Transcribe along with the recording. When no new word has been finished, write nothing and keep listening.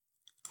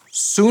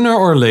Sooner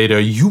or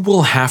later, you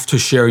will have to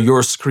share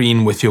your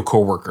screen with your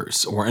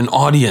coworkers or an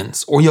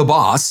audience or your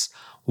boss.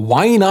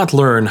 Why not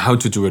learn how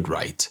to do it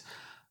right?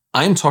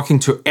 I'm talking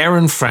to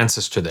Aaron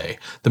Francis today,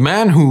 the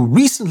man who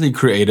recently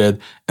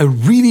created a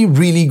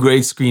really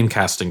great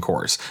screencasting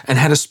course and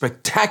had a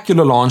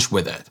spectacular launch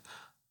with it.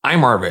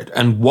 I'm Arvid,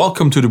 and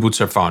welcome to the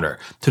Bootstrap Founder.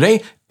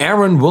 Today,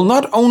 Aaron will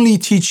not only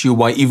teach you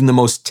why even the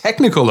most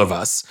technical of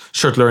us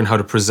should learn how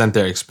to present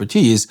their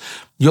expertise,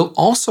 you'll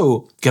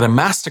also get a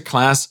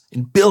masterclass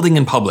in building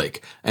in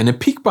public and a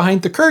peek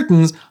behind the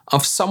curtains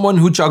of someone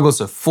who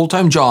juggles a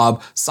full-time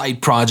job,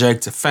 side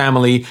project, a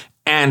family,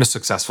 and a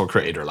successful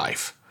creator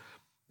life.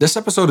 This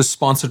episode is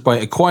sponsored by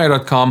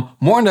Acquire.com.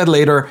 More on that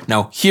later.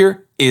 Now,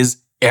 here is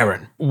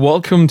Aaron.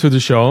 Welcome to the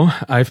show.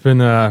 I've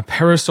been a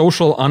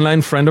parasocial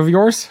online friend of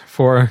yours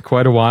for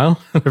quite a while.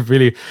 I've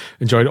really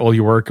enjoyed all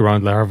your work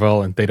around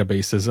Laravel and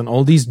databases and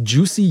all these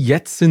juicy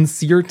yet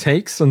sincere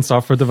takes on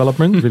software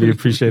development. Really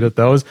appreciated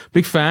those.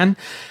 Big fan.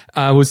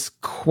 I was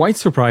quite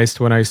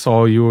surprised when I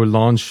saw you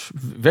launch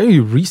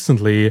very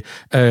recently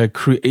a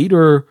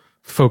creator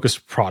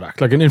focused product,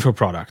 like an info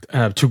product,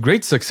 to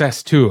great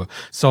success too.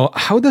 So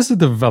how does a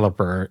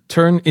developer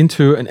turn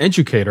into an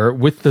educator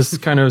with this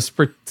kind of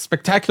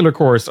spectacular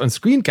course on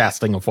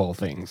screencasting of all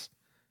things?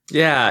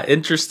 Yeah,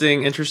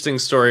 interesting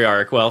story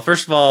arc. Well,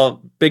 first of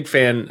all, big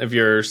fan of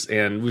yours,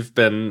 and we've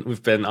been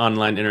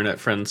online internet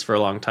friends for a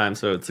long time,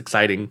 so it's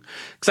exciting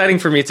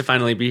for me to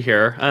finally be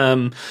here.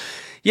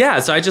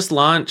 So I just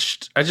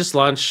launched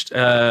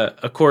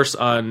a course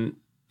on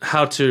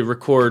how to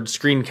record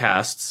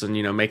screencasts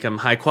and, make them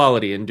high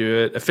quality and do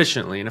it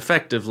efficiently and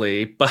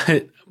effectively.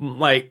 But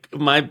like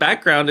my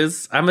background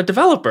is I'm a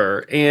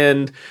developer.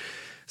 And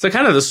so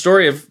kind of the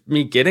story of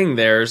me getting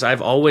there is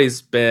I've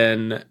always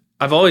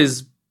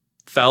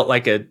felt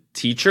like a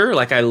teacher.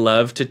 Like I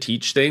love to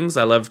teach things.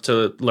 I love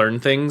to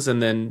learn things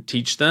and then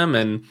teach them.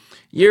 And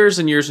years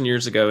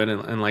ago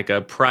in like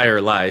a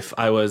prior life,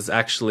 I was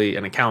actually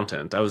an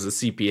accountant. I was a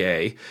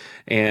CPA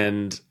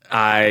and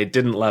I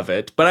didn't love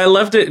it, but I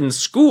loved it in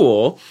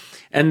school.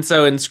 And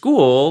so in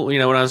school, when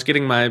I was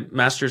getting my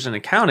master's in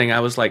accounting, I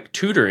was like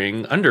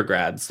tutoring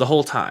undergrads the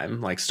whole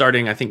time. Like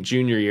starting, I think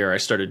junior year, I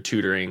started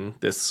tutoring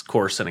this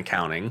course in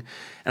accounting.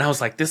 And I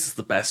was like, this is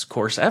the best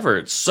course ever.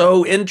 It's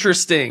so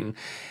interesting.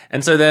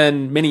 And so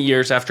then many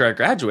years after I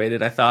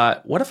graduated, I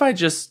thought, what if I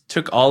just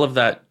took all of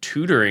that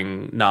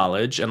tutoring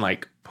knowledge and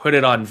like put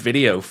it on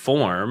video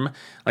form?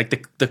 Like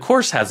the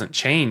course hasn't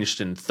changed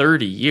in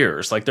 30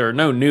 years. Like there are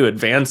no new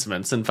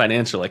advancements in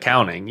financial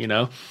accounting,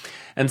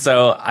 And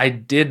so I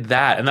did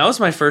that. And that was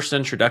my first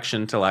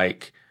introduction to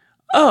like,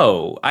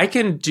 oh, I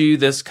can do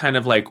this kind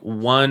of like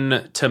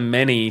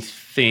one-to-many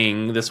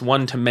thing, this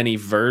one-to-many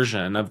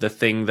version of the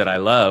thing that I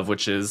love,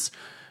 which is,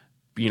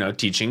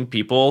 teaching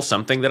people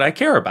something that I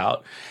care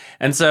about.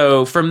 And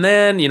so from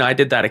then, I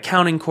did that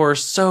accounting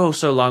course so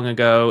long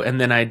ago.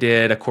 And then I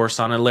did a course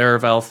on a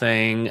Laravel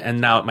thing. And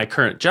now at my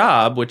current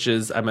job, which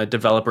is I'm a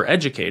developer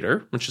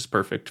educator, which is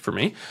perfect for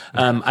me.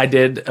 I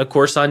did a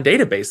course on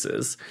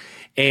databases.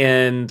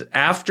 And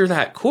after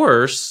that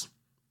course,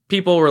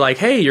 people were like,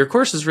 hey, your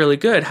course is really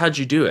good. How'd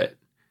you do it?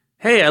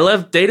 Hey, I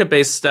love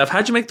database stuff.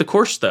 How'd you make the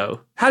course though?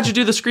 How'd you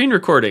do the screen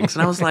recordings?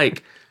 And I was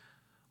like,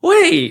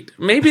 wait,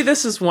 maybe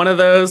this is one of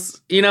those,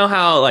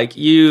 how like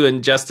you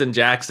and Justin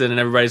Jackson and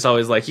everybody's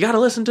always like, you got to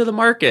listen to the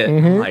market.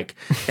 Mm-hmm. I'm like,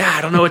 yeah, I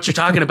don't know what you're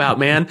talking about,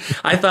 man.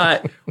 I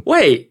thought,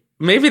 wait,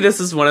 maybe this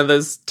is one of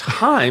those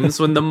times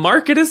when the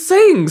market is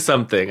saying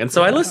something. And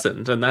so I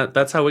listened, and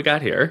that's how we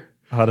got here.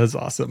 Oh, that's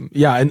awesome.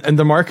 Yeah, and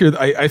the market,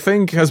 I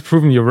think, has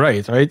proven you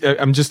right?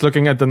 I'm just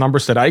looking at the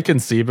numbers that I can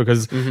see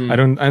because I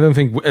don't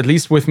think, at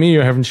least with me,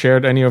 you haven't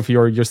shared any of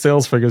your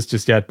sales figures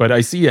just yet, but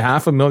I see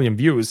 500,000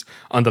 views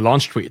on the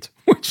launch tweet,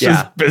 which is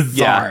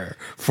bizarre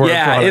for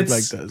a product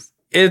like this.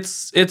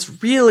 It's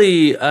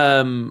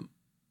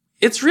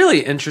really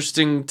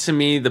interesting to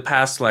me the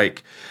past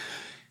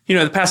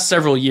the past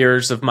several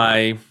years of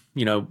my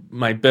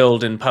my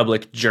build in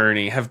public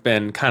journey have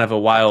been kind of a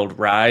wild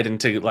ride.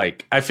 And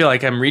I feel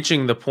like I'm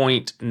reaching the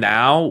point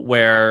now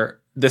where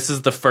this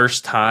is the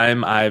first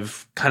time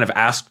I've kind of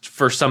asked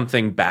for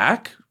something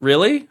back,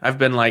 really. I've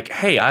been like,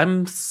 hey,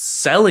 I'm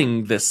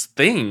selling this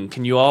thing.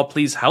 Can you all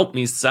please help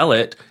me sell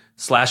it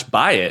 /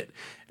 buy it?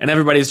 And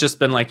everybody's just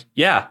been like,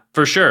 yeah,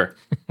 for sure.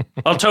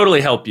 I'll totally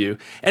help you.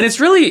 And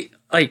it's really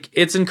like,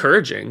 it's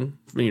encouraging,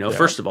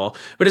 first of all,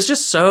 but it's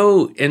just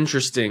so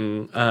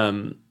interesting.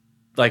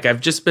 Like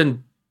I've just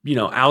been,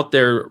 out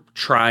there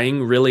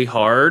trying really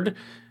hard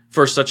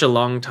for such a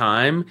long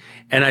time.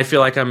 And I feel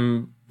like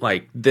I'm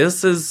like,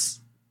 this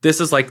is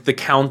like the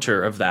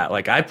counter of that.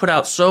 Like I put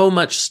out so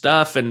much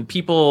stuff and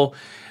people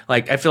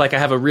I feel like I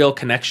have a real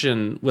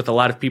connection with a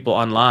lot of people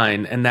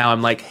online. And now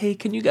I'm like, hey,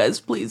 can you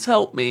guys please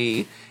help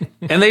me?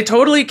 And they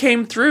totally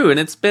came through. And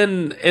it's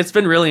been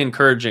really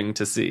encouraging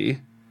to see.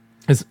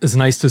 It's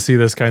nice to see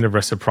this kind of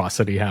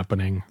reciprocity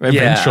happening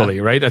eventually,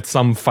 right? At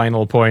some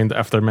final point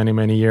after many,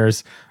 many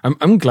years.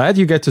 I'm glad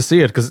you get to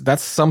see it, because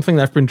that's something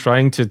that I've been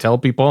trying to tell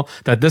people,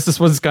 that this is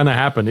what's going to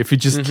happen if you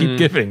just keep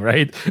giving,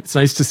 right? It's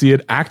nice to see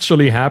it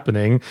actually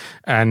happening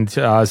and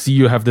see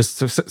you have this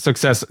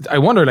success. I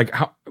wonder, like,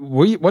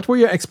 what were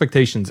your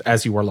expectations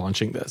as you were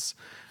launching this?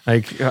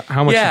 Like,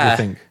 how much did you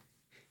think?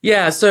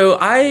 Yeah, so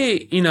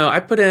I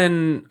put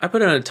in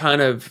a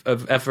ton of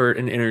effort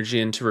and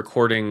energy into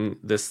recording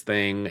this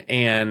thing,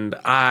 and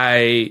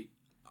I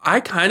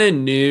kind of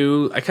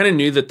knew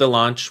that the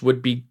launch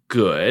would be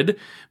good,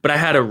 but I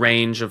had a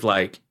range of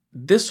like,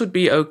 this would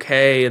be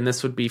okay and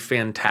this would be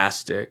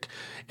fantastic.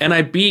 And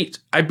I beat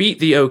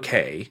the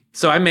okay.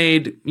 So I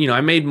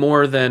made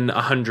more than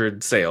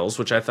 100 sales,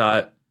 which I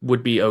thought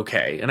would be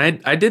okay. And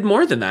I did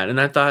more than that, and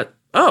I thought,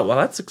 oh, well,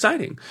 that's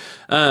exciting.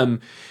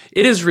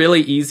 It is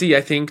really easy,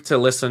 I think, to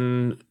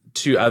listen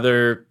to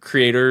other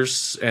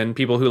creators and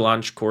people who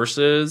launch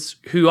courses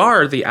who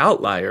are the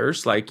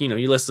outliers. Like,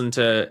 you listen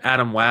to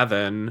Adam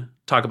Wathan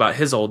talk about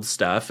his old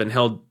stuff, and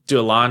he'll do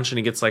a launch and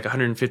he gets like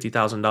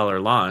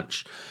 $150,000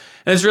 launch.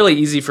 And it's really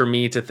easy for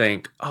me to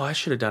think, oh, I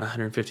should have done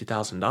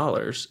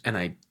 $150,000. And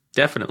I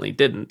definitely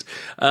didn't.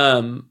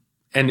 And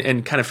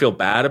kind of feel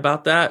bad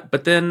about that.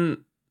 But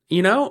then,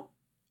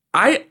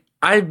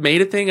 I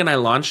made a thing and I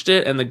launched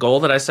it, and the goal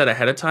that I set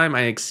ahead of time,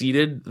 I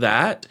exceeded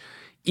that,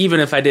 even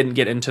if I didn't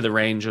get into the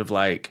range of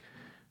like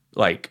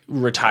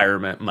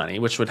retirement money,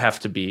 which would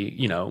have to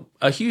be,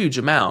 a huge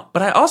amount.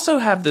 But I also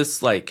have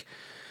this, like,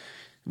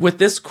 with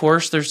this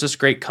course, there's this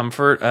great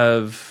comfort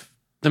of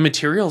the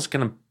material is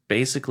going to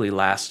basically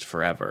last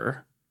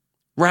forever.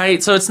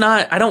 Right. So it's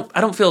not, I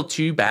don't feel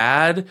too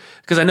bad,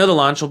 because I know the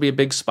launch will be a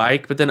big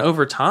spike, but then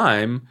over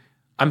time,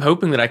 I'm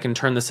hoping that I can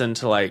turn this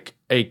into like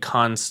a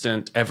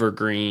constant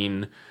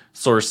evergreen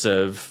source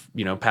of,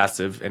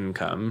 passive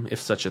income, if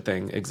such a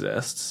thing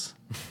exists.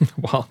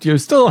 Well, you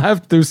still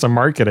have to do some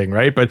marketing,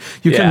 right? But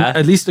you can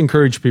at least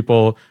encourage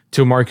people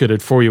to market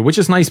it for you, which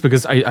is nice,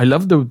 because I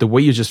love the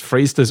way you just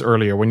phrased this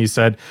earlier when you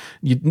said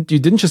you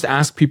didn't just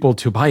ask people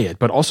to buy it,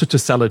 but also to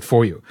sell it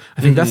for you.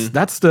 I think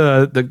that's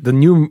the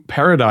new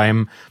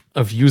paradigm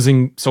of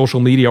using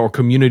social media or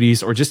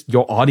communities or just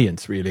your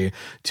audience, really,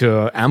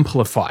 to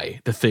amplify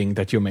the thing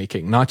that you're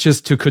making, not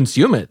just to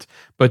consume it,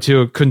 but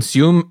to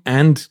consume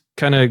and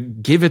kind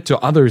of give it to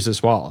others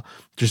as well,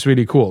 which is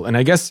really cool. And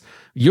I guess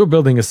you're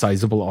building a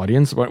sizable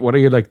audience. What are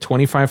you, like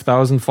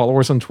 25,000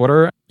 followers on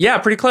Twitter? Yeah,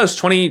 pretty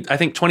close. I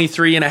think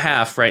 23 and a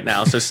half right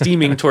now. So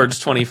steaming towards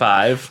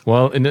 25.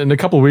 Well, in a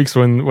couple of weeks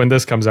when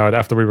this comes out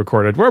after we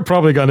record it, we're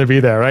probably going to be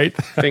there, right?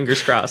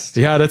 Fingers crossed.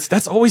 Yeah,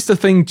 that's always the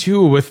thing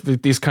too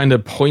with these kind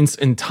of points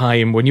in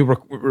time when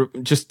you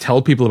just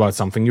tell people about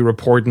something, you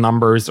report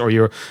numbers, or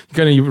you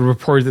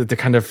report the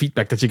kind of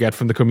feedback that you get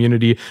from the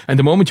community. And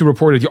the moment you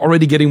report it, you're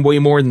already getting way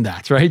more than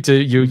that, right?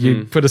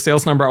 You put a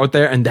sales number out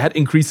there, and that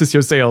increases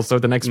your sales. So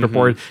the next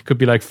report could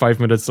be like 5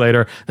 minutes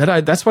later.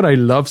 That's what I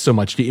love so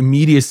much, the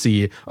immediacy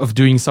of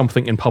doing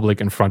something in public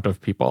in front of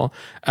people.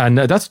 And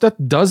that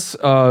does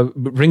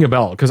ring a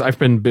bell, because I've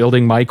been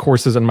building my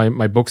courses and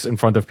my books in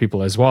front of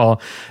people as well.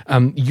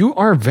 You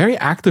are very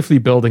actively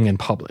building in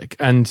public,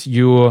 and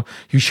you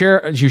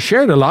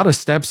shared a lot of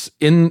steps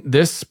in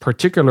this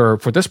particular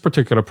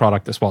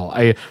product as well.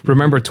 I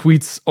remember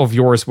tweets of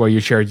yours where you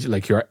shared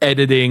like your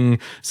editing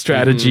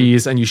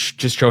strategies, and you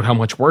just showed how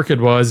much work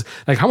it was.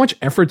 Like, how much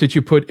effort did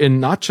you put in,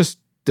 not just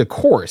the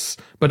course,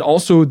 but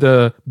also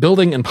the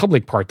building in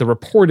public part, the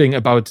reporting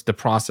about the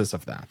process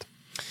of that?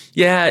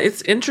 Yeah,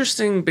 it's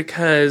interesting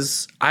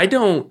because I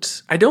don't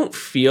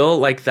feel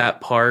like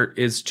that part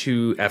is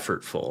too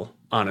effortful,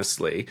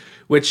 honestly,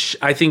 which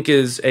I think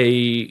is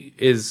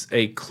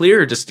a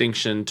clear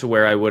distinction to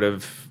where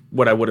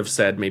what I would have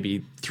said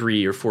maybe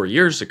 3 or 4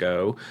 years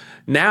ago.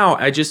 Now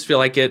I just feel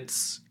like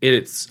it's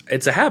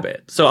a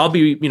habit. So I'll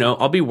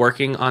be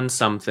working on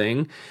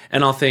something,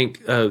 and I'll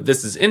think,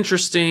 this is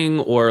interesting,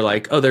 or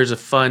like, oh, there's a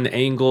fun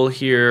angle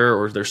here,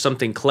 or there's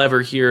something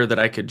clever here that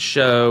I could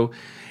show.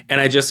 And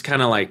I just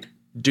kind of like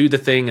do the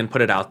thing and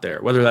put it out there,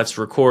 whether that's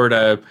record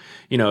a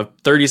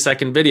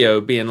 30-second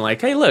video being like,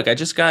 hey, look, I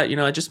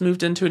just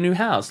moved into a new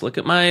house. Look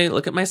at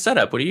my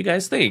setup. What do you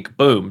guys think?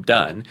 Boom,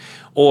 done.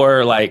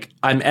 Or like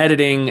I'm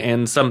editing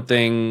and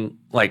something,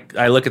 like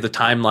I look at the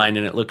timeline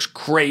and it looks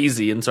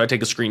crazy, and so I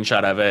take a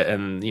screenshot of it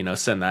and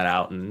send that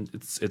out, and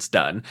it's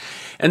done.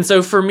 And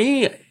so for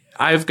me,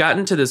 I've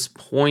gotten to this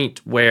point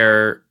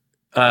where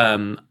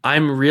I'm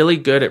really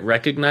good at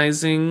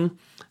recognizing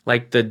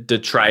like the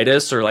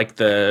detritus, or like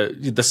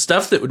the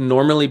stuff that would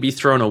normally be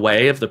thrown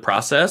away of the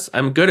process.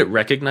 I'm good at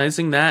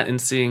recognizing that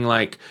and seeing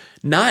like,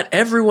 not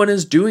everyone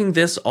is doing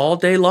this all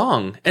day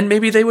long, and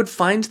maybe they would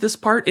find this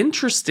part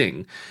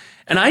interesting.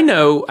 And I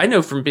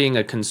know from being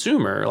a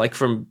consumer, like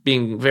from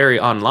being very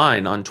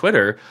online on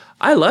Twitter,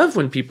 I love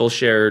when people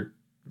share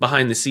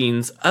behind the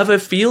scenes of a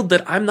field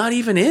that I'm not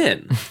even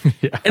in.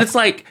 Yeah. And it's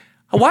like,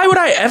 why would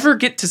I ever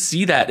get to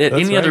see that at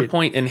any other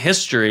point in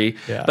history?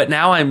 Yeah. But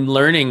now I'm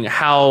learning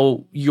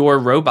how your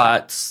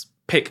robots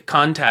pick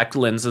contact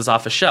lenses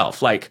off a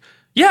shelf. Like,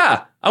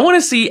 Yeah, I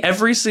want to see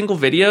every single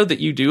video that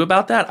you do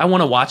about that. I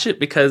want to watch it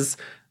because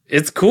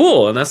it's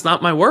cool and that's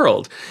not my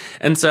world.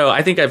 And so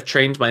I think I've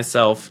trained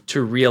myself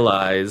to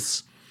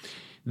realize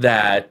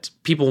that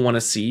people want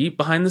to see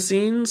behind the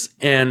scenes,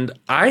 and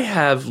I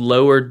have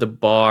lowered the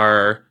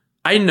bar.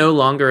 I no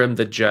longer am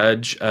the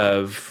judge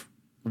of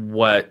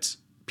what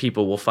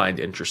people will find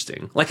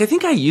interesting. Like, I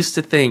think I used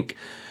to think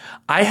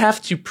I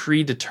have to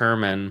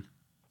predetermine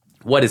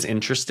what is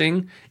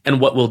interesting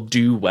and what will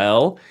do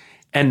well.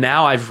 And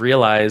now I've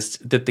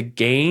realized that the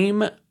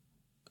game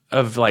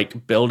of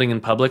like building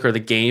in public, or the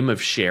game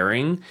of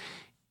sharing,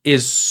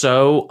 is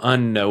so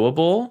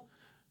unknowable,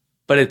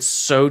 but it's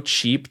so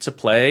cheap to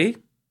play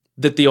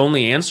that the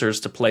only answer is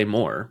to play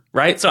more,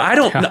 right? So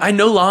I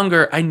no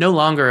longer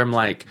am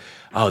like,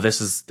 oh,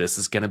 this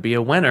is going to be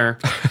a winner.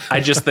 I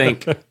just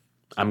think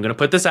I'm going to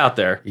put this out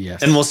there,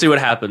 yes, and we'll see what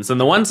happens. And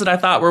the ones that I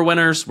thought were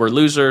winners were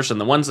losers,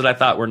 and the ones that I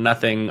thought were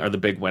nothing are the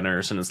big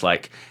winners. And it's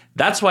like,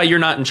 that's why you're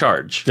not in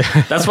charge.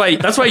 That's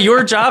why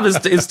your job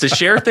is to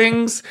share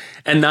things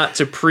and not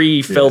to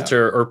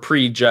pre-filter or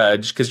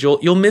prejudge, because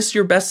you'll miss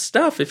your best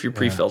stuff if you're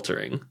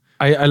pre-filtering.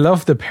 I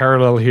love the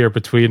parallel here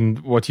between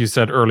what you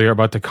said earlier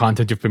about the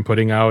content you've been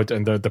putting out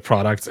and the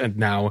products, and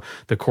now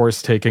the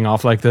course taking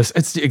off like this.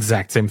 It's the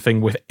exact same thing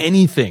with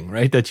anything,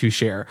 right, that you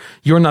share.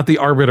 You're not the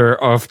arbiter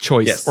of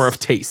choice or of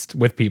taste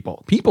with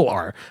people. People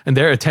are, and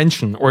their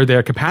attention or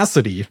their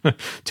capacity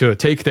to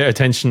take their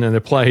attention and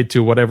apply it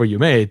to whatever you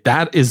made,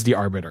 that is the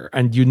arbiter,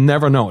 and you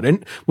never know.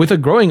 And with a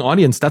growing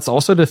audience, that's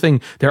also the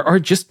thing. There are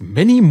just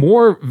many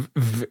more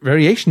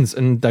variations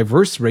and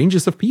diverse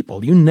ranges of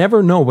people. You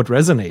never know what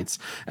resonates.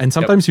 And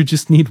sometimes you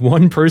just need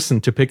one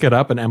person to pick it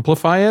up and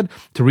amplify it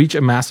to reach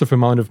a massive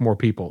amount of more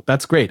people.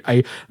 That's great.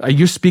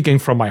 You're speaking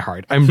from my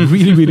heart. I'm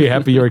really, really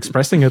happy you're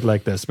expressing it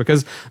like this,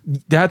 because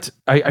that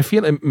I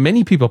feel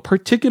many people,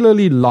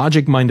 particularly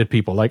logic-minded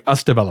people like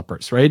us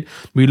developers, right?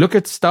 We look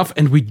at stuff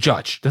and we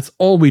judge. That's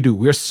all we do.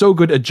 We're so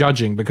good at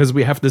judging because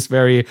we have this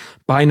very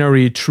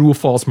binary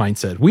true-false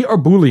mindset. We are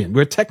Boolean.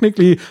 We're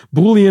technically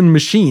Boolean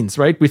machines,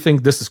 right? We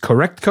think this is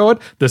correct code,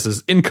 this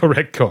is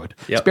incorrect code.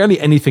 It's barely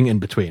anything in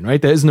between,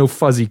 right? There is no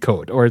fuzzy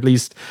code, or at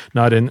least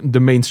not in the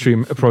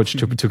mainstream approach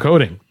to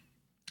coding.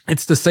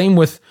 It's the same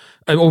with,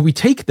 or we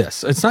take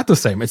this. It's not the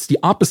same. It's the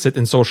opposite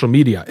in social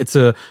media. It's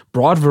a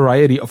broad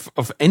variety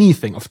of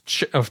anything,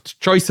 of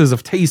choices,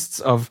 of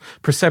tastes, of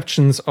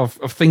perceptions, of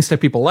things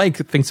that people like,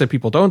 things that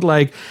people don't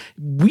like.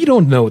 We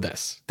don't know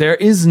this. There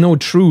is no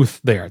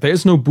truth there. There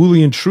is no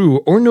Boolean true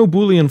or no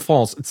Boolean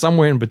false. It's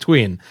somewhere in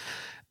between.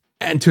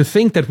 And to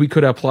think that we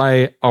could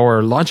apply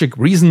our logic,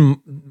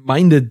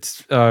 reason-minded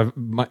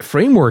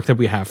framework that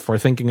we have for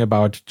thinking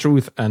about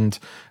truth and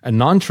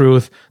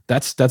non-truth,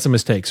 that's a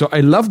mistake. So I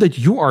love that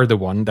you are the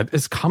one that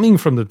is coming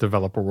from the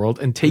developer world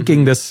and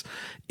taking this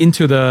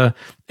into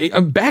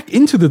back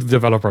into the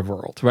developer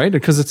world, right?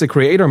 Because it's a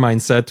creator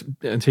mindset,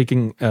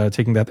 taking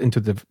that into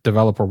the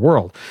developer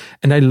world.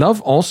 And I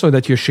love also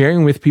that you're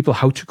sharing with people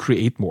how to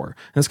create more.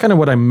 And that's kind of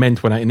what I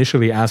meant when I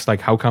initially asked, like,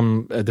 how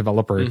come a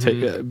developer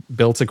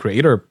builds a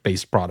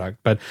creator-based product?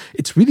 But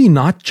it's really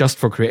not just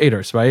for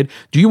creators, right?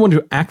 Do you want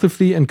to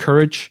actively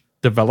encourage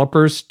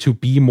developers to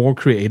be more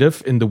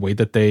creative in the way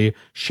that they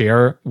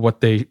share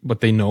what they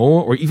know,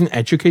 or even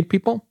educate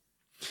people?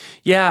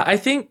 Yeah, I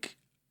think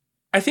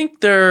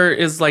there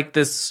is like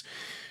this,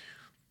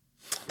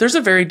 there's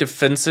a very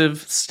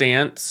defensive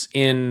stance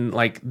in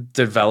like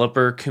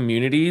developer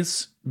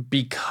communities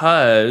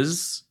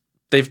because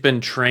they've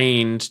been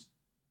trained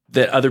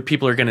that other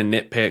people are going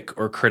to nitpick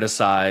or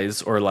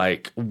criticize or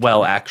like,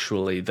 well,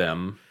 actually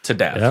them to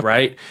death,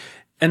 right?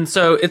 And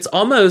so it's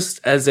almost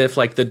as if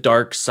like the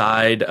dark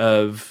side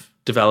of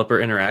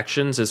developer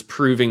interactions is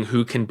proving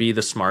who can be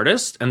the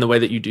smartest. And the way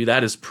that you do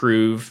that is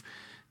prove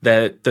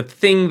that the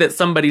thing that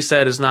somebody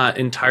said is not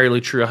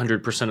entirely true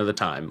 100% of the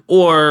time.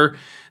 Or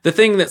the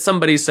thing that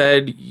somebody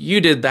said, you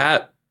did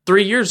that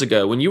 3 years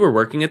ago when you were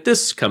working at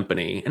this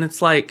company. And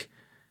it's like,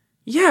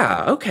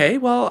 yeah, okay,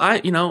 well,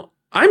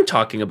 I'm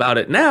talking about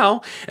it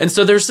now. And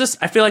so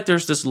I feel like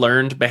there's this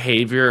learned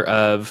behavior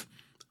of,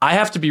 I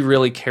have to be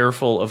really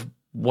careful of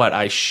what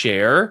I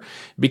share,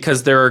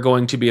 because there are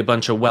going to be a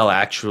bunch of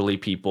actually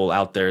people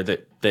out there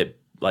that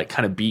like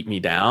kind of beat me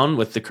down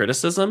with the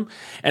criticism,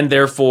 and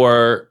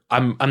therefore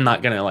I'm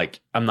not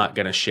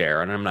gonna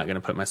share, and I'm not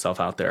gonna put myself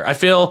out there. I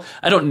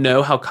don't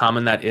know how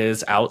common that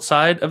is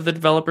outside of the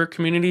developer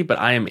community, but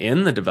I am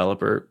in the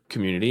developer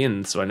community,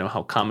 and so I know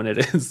how common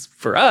it is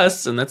for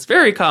us, and that's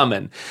very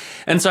common.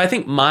 And so I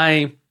think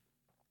my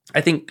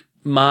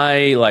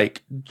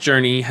like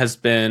journey has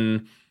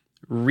been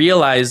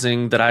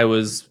realizing that I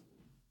was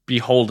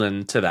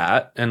beholden to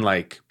that, and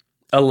like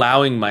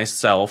allowing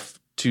myself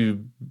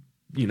to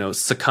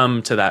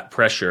succumb to that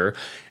pressure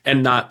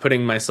and not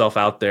putting myself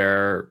out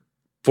there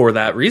for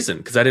that reason,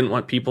 because I didn't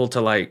want people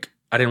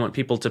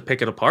to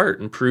pick it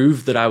apart and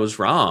prove that I was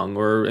wrong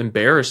or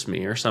embarrass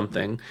me or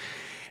something.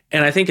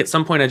 And I think at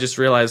some point I just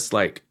realized,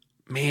 like,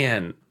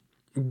 man,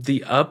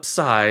 the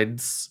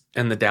upsides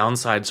and the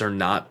downsides are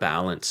not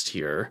balanced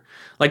here.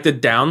 Like, the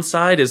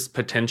downside is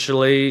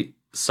potentially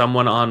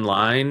someone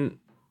online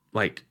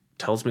like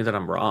tells me that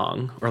I'm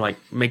wrong or like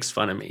makes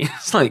fun of me.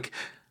 It's like,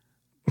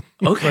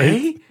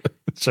 okay,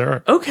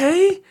 Sure.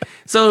 okay.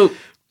 So,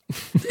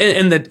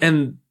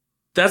 and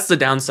that's the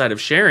downside of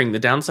sharing. The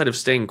downside of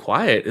staying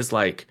quiet is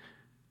like,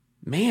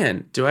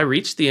 man, do I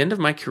reach the end of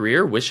my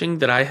career wishing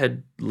that I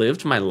had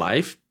lived my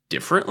life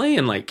differently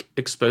and like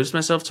exposed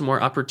myself to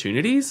more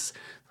opportunities?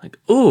 Like,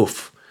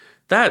 oof,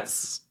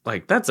 that's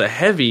a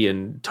heavy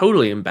and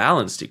totally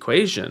imbalanced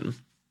equation.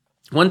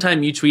 One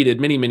time you tweeted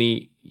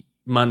many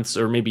months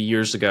or maybe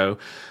years ago,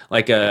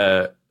 like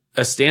a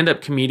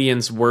stand-up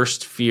comedian's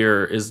worst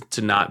fear is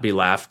to not be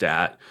laughed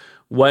at.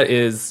 What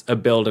is a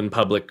build in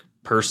public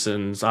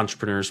person's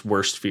entrepreneur's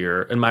worst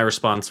fear? And my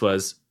response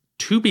was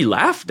to be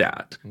laughed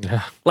at.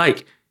 Yeah.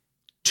 Like,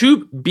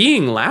 to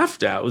being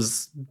laughed at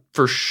was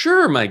for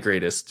sure my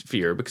greatest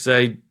fear because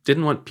I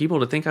didn't want people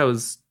to think I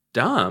was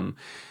dumb.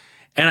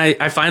 And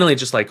I finally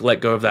just like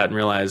let go of that and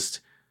realized,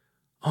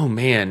 oh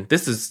man,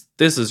 this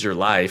is your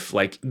life.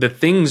 Like the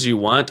things you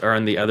want are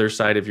on the other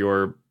side of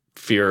your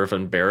fear of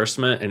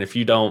embarrassment. And if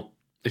you don't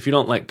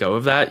let go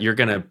of that, you're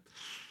gonna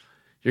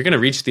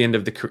reach the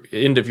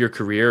end of your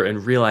career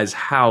and realize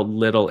how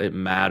little it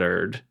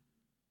mattered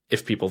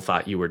if people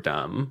thought you were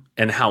dumb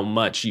and how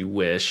much you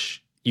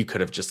wish you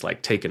could have just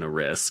like taken a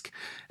risk.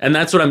 And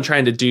that's what I'm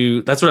trying to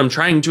do. That's what I'm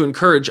trying to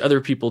encourage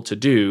other people to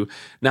do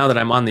now that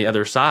I'm on the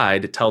other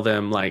side, to tell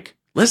them like,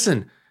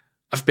 listen,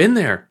 I've been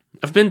there.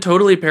 I've been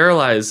totally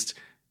paralyzed.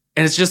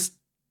 And it's just,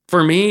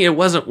 for me, it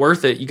wasn't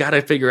worth it. You got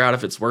to figure out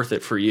if it's worth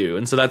it for you.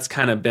 And so that's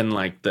kind of been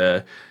like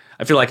I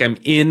feel like I'm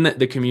in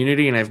the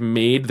community and I've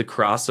made the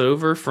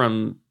crossover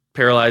from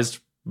paralyzed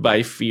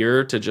by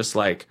fear to just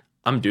like,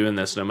 I'm doing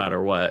this no matter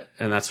what.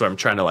 And that's what I'm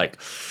trying to like,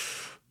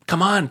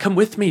 come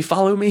with me,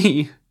 follow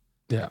me.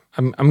 Yeah,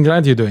 I'm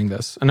glad you're doing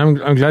this, and I'm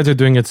glad you're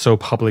doing it so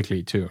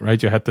publicly too,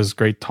 right? You had this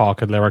great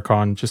talk at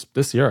Laracon just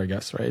this year, I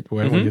guess, right?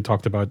 When you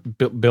talked about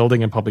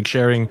building and public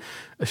sharing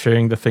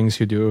the things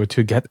you do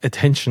to get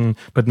attention,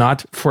 but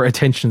not for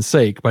attention's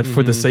sake, but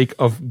for the sake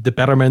of the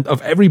betterment of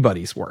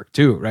everybody's work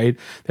too, right?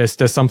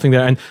 There's something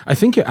there, and I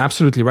think you're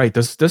absolutely right.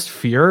 This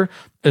fear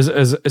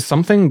is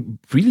something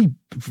really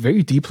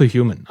very deeply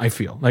human. I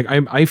feel like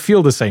I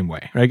feel the same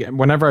way. Right?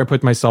 Whenever I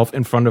put myself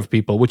in front of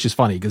people, which is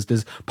funny because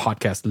this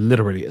podcast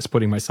literally is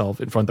putting myself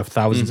in front of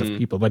thousands of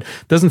people, but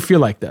it doesn't feel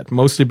like that.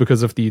 Mostly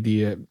because of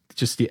the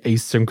just the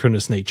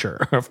asynchronous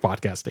nature of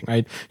podcasting.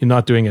 Right? You're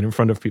not doing it in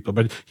front of people,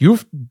 but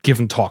you've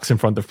given talks in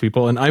front of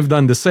people, and I've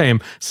done the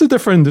same. It's a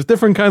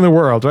different kind of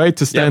world, right?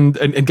 To stand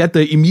and get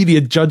the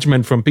immediate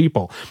judgment from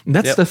people. And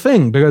that's the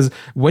thing, because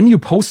when you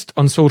post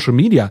on social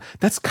media,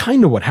 that's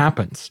kind of what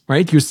happens.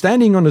 Right? You're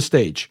standing on a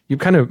stage. You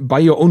kind of by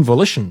your own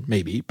volition,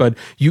 maybe, but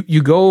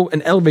you go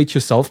and elevate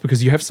yourself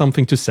because you have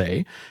something to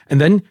say. And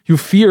then you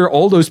fear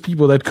all those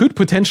people that could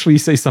potentially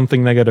say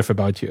something negative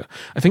about you.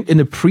 I think in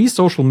a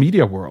pre-social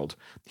media world,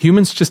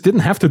 humans just didn't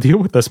have to deal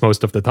with this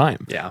most of the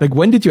time. Yeah. Like,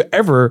 when did you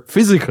ever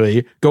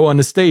physically go on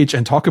a stage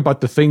and talk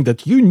about the thing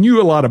that you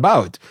knew a lot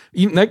about?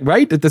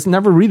 Right? It has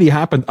never really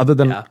happened other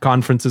than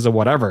conferences or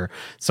whatever.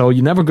 So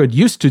you never got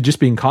used to just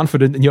being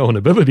confident in your own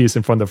abilities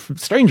in front of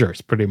strangers,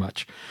 pretty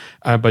much.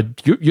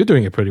 But you're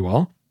doing it pretty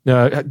well.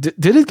 Did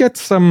it get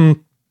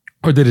some,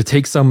 or did it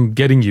take some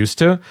getting used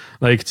to,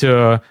 like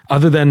to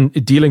other than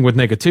dealing with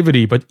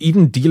negativity, but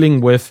even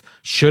dealing with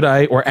should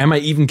I or am I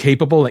even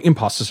capable? Like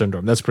imposter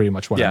syndrome. That's pretty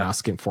much what I'm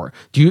asking for.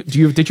 Did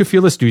you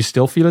feel this? Do you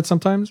still feel it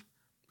sometimes?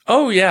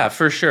 Oh yeah,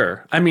 for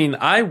sure. I mean,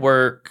 I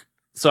work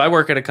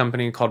at a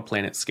company called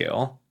Planet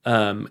Scale,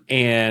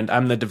 and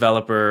I'm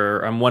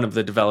one of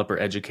the developer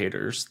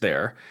educators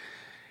there.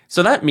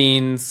 So that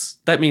means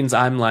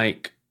I'm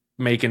like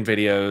making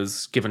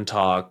videos, giving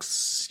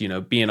talks,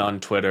 being on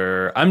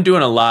Twitter. I'm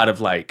doing a lot of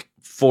like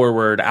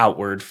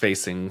outward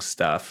facing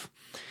stuff.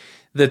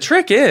 The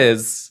trick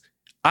is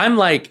I'm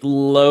like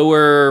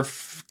lower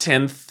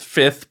 10th,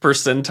 5th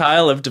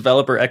percentile of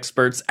developer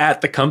experts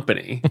at the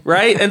company,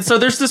 right? And so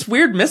there's this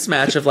weird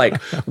mismatch of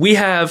like, we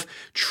have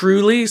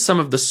truly some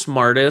of the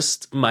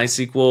smartest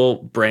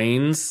MySQL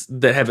brains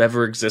that have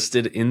ever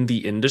existed in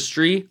the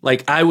industry.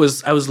 Like I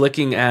was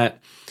looking at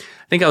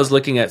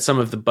some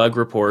of the bug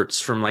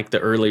reports from like the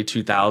early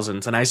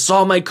 2000s, and I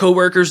saw my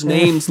coworkers'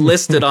 names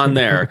listed on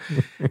there.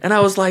 And I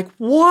was like,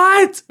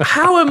 what?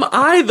 How am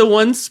I the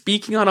one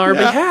speaking on our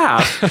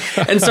behalf?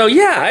 And so,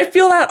 I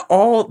feel that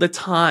all the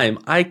time.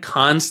 I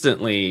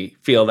constantly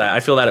feel that.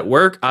 I feel that at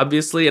work,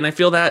 obviously. And I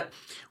feel that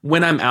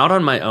when I'm out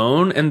on my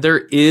own and there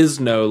is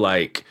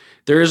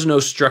no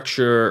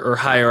structure or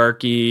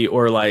hierarchy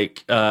or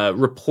like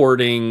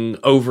reporting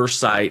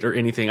oversight or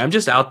anything. I'm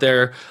just out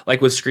there,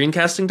 like with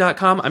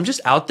screencasting.com, I'm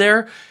just out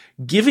there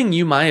giving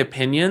you my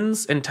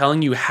opinions and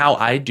telling you how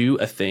I do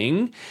a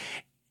thing,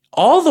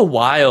 all the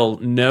while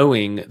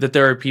knowing that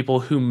there are people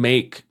who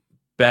make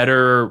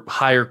better,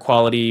 higher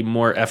quality,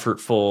 more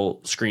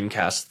effortful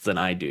screencasts than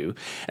I do.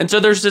 And so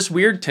there's this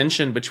weird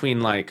tension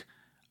between like,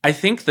 I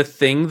think the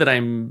thing that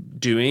I'm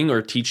doing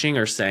or teaching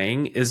or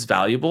saying is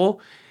valuable.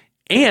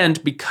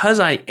 And because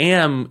I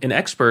am an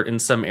expert in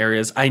some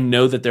areas, I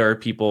know that there are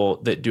people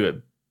that do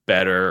it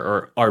better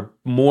or are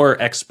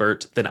more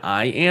expert than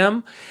I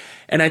am.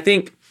 And I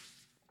think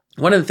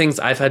one of the things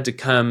I've had to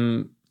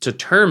come to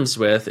terms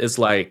with is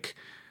like,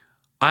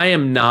 I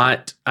am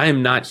not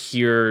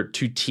here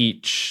to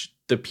teach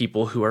the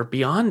people who are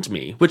beyond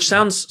me, which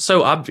sounds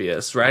so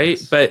obvious, right?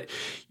 Yes. But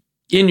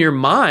in your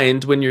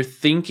mind, when you're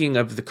thinking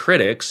of the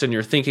critics and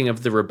you're thinking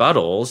of the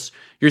rebuttals,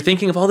 you're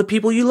thinking of all the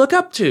people you look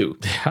up to,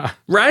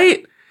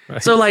 right?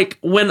 So like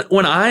when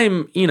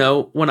I'm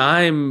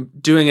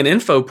doing an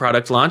info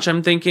product launch,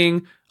 I'm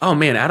thinking, oh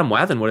man, Adam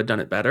Wathan would have done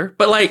it better.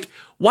 But like,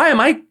 why am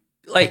I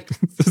like,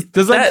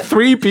 there's like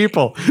 3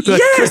 people.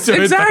 Yes,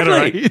 exactly. Better,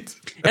 right?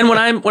 And when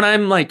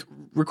I'm like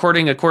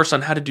recording a course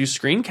on how to do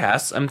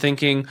screencasts, I'm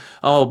thinking,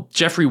 oh,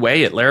 Jeffrey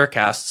Way at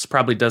Laracasts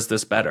probably does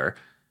this better.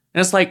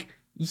 And it's like,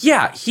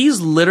 yeah, he's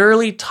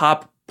literally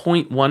top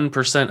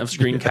 0.1% of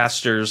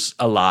screencasters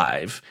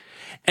alive.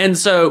 And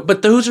so,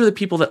 but those are the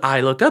people that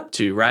I look up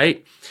to,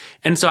 right?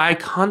 And so I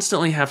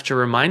constantly have to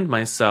remind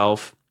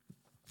myself,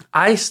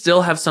 I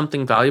still have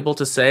something valuable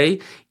to say,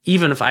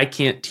 even if I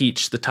can't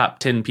teach the top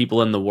 10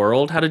 people in the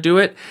world how to do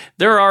it.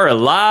 There are a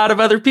lot of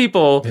other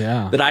people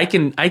that I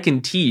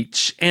can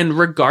teach. And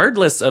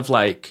regardless of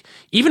like,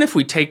 even if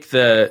we take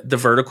the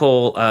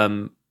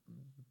vertical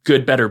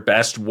good, better,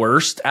 best,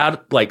 worst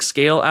out like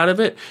scale out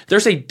of it,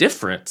 there's a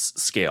difference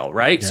scale,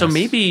 right? Yes. So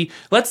maybe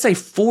let's say,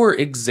 for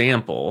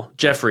example,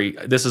 Jeffrey,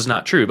 this is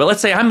not true, but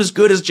let's say I'm as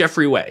good as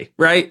Jeffrey Way,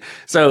 right?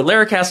 So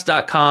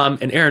Laracast.com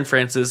and Aaron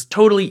Francis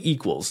totally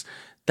equals.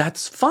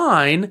 That's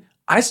fine.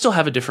 I still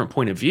have a different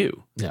point of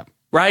view. Yeah.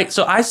 Right?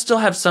 So I still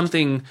have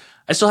something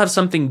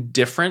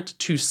different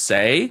to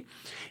say.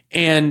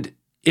 And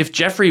if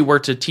Jeffrey were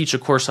to teach a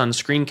course on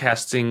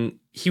screencasting,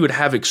 he would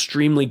have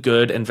extremely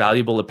good and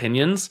valuable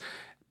opinions,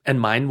 and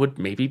mine would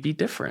maybe be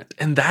different.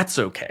 And that's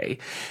okay.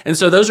 And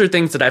so those are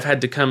things that I've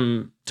had to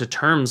come to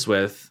terms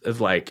with, of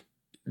like,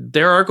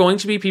 there are going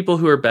to be people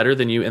who are better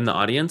than you in the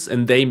audience,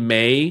 and they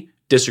may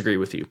disagree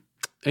with you.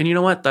 And you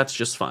know what? That's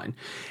just fine.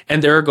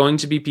 And there are going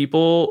to be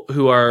people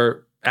who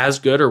are as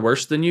good or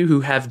worse than you who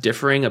have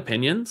differing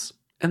opinions.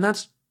 And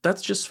that's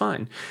just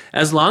fine.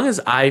 As long as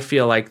I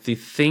feel like the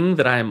thing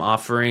that I am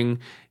offering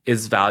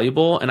is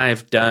valuable and I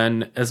have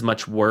done as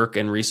much work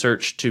and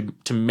research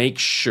to make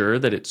sure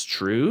that it's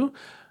true,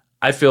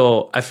 I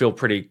feel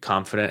pretty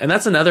confident. And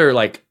that's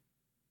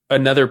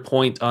another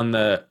point on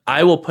the,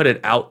 I will put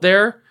it out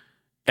there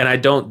and I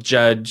don't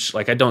judge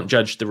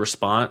the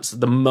response.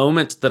 The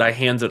moment that I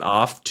hand it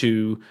off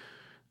to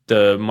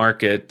the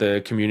market,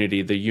 the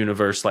community, the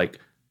universe, like,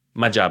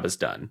 my job is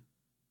done.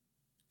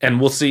 And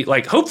we'll see,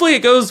 like, hopefully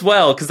it goes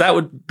well, because that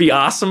would be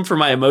awesome for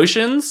my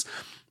emotions.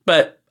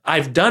 But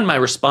I've done my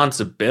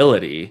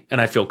responsibility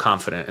and I feel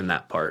confident in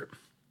that part.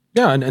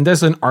 Yeah, and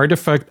there's an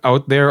artifact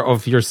out there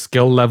of your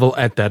skill level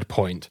at that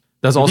point.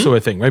 That's also a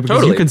thing, right?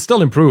 Because you can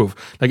still improve.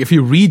 Like if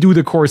you redo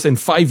the course in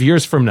 5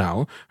 years from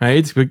now,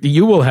 right,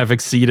 you will have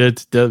exceeded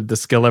the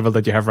skill level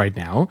that you have right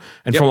now.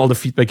 And from all the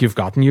feedback you've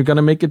gotten, you're going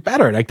to make it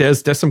better. Like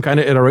there's some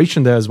kind of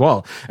iteration there as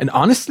well. And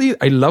honestly,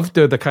 I love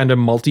the kind of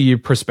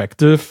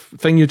multi-perspective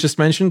thing you just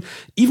mentioned.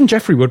 Even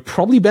Jeffrey would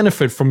probably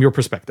benefit from your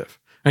perspective.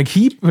 Like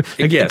he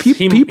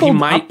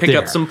might pick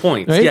up some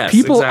points. Right? Yes,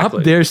 people exactly.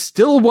 up there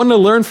still want to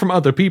learn from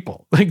other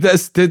people. Like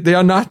they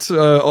are not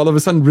all of a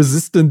sudden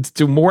resistant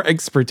to more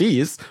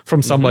expertise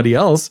from somebody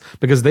else,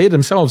 because they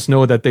themselves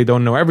know that they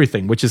don't know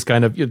everything, which is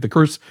kind of the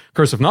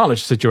curse of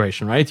knowledge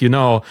situation, right? You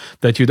know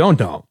that you don't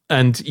know,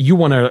 and you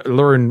want to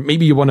learn.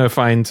 Maybe you want to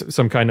find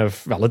some kind of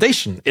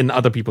validation in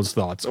other people's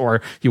thoughts,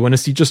 or you want to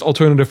see just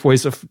alternative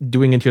ways of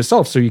doing it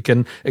yourself, so you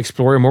can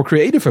explore a more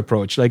creative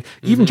approach. Like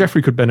even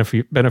Jeffrey could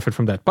benefit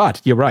from that,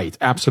 but you're right.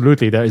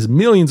 Absolutely. There is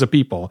millions of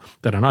people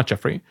that are not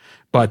Jeffrey,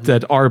 but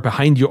that are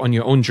behind you on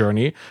your own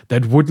journey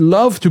that would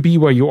love to be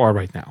where you are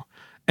right now.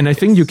 And I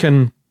think you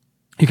can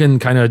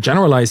kind of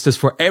generalize this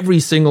for every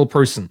single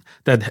person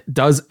that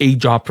does a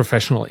job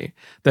professionally.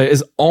 There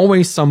is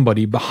always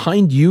somebody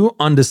behind you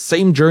on the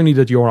same journey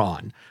that you're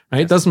on. Right?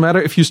 Yes. It doesn't matter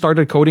if you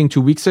started coding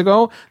 2 weeks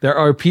ago. There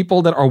are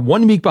people that are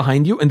 1 week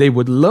behind you, and they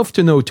would love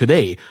to know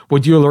today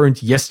what you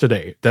learned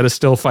yesterday. That is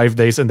still 5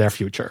 days in their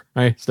future.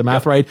 Right? Is the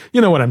math right? You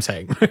know what I'm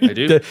saying. Right? I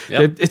do.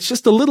 It's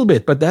just a little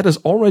bit, but that is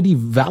already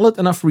valid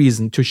enough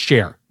reason to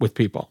share with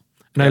people.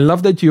 And I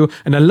love that you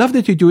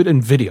do it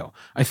in video.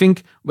 I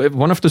think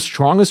one of the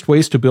strongest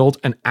ways to build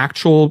an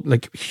actual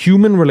like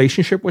human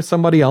relationship with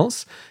somebody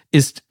else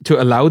is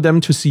to allow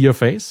them to see your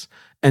face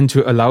and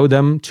to allow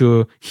them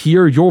to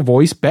hear your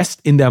voice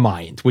best in their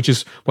mind, which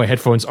is why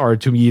headphones are,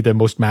 to me, the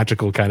most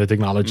magical kind of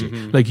technology.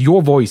 Like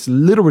your voice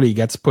literally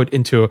gets put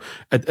into,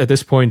 at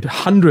this point,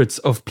 hundreds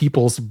of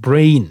people's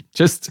brain.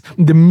 Just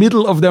the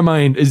middle of their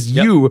mind is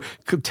you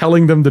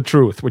telling them the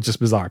truth, which is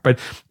bizarre. But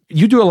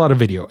you do a lot of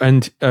video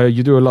and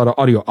you do a lot of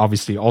audio,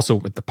 obviously, also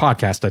with the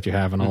podcast that you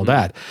have and all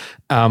that.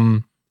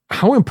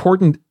 How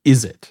important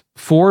is it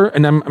for,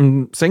 and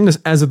I'm saying this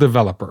as a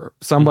developer,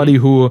 somebody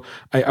who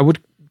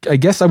I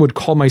guess I would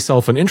call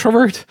myself an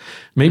introvert.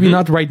 Maybe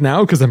not right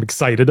now because I'm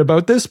excited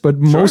about this, but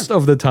most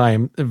of the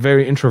time,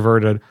 very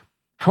introverted.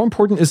 How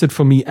important is it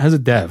for me as a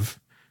dev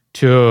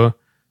to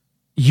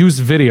use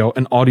video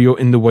and audio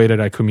in the way that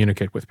I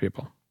communicate with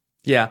people.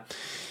 Yeah.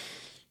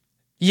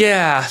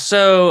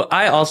 So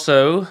I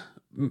also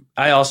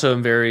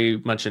am very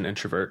much an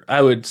introvert.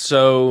 I would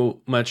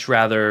so much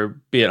rather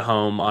be at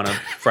home on a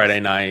Friday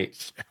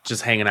night,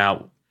 just hanging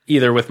out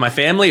either with my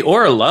family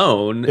or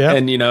alone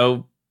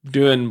and,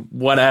 doing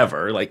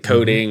whatever, like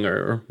coding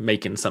or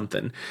making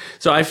something.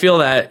 So I feel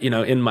that,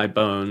 in my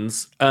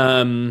bones.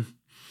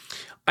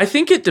 I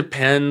think it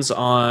depends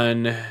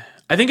on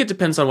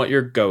what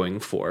you're going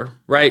for,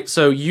 right?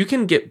 So you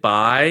can get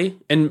by,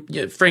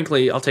 and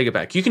frankly, I'll take it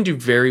back. You can do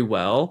very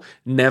well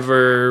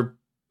never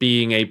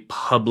being a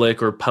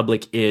public or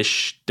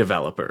public-ish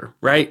developer,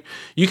 right?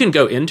 You can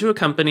go into a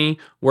company,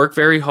 work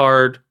very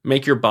hard,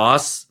 make your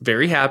boss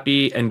very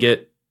happy, and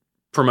get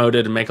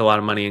promoted and make a lot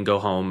of money and go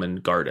home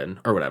and garden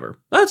or whatever.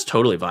 That's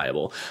totally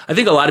viable. I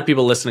think a lot of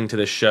people listening to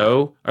this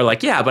show are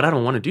like, yeah, but I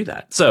don't want to do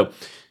that. So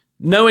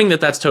knowing that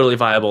that's totally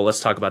viable,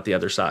 let's talk about the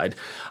other side.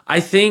 I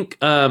think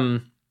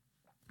in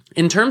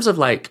terms of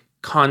like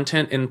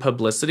content and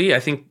publicity,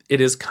 I think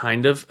it is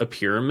kind of a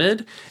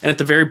pyramid. And at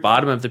the very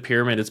bottom of the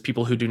pyramid is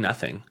people who do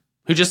nothing,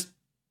 who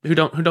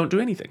don't do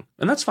anything.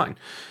 And that's fine.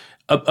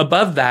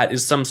 Above that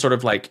is some sort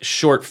of like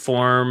short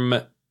form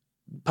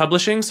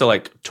publishing. So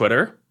like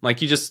Twitter, like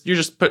you're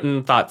just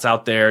putting thoughts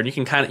out there, and you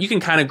can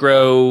kind of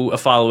grow a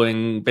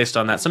following based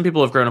on that. Some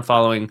people have grown a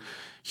following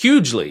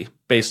hugely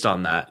based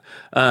on that.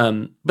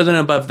 But then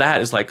above that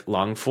is like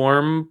long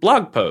form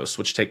blog posts,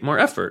 which take more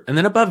effort. And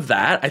then above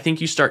that, I think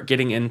you start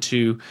getting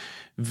into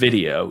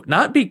video,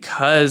 not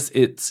because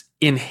it's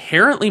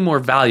inherently more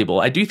valuable.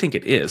 I do think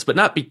it is, but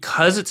not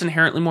because it's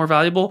inherently more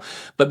valuable,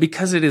 but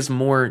because it is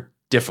more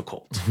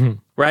difficult,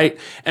 right?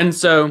 And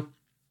so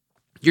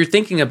you're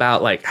thinking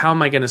about like, how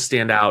am I going to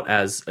stand out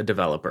as a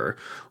developer?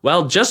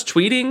 Well, just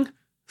tweeting,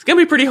 it's going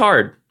to be pretty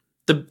hard.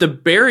 The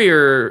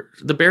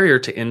barrier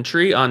to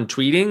entry on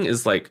tweeting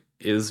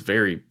is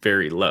very,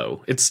 very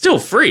low. It's still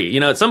free.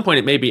 At some point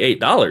it may be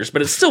 $8,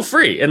 but it's still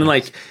free. And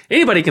like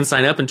anybody can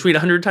sign up and tweet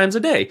 100 times a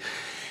day.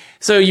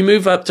 So you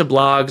move up to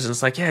blogs and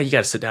it's like, yeah, you got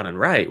to sit down and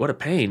write. What a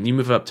pain. You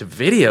move up to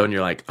video and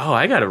you're like, oh,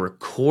 I got to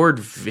record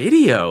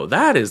video.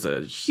 That is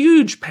a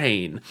huge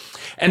pain.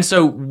 And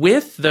so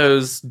with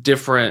those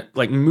different,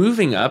 like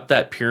moving up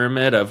that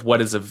pyramid of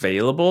what is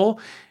available,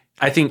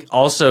 I think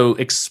also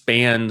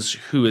expands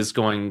who is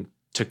going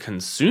to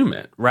consume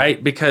it,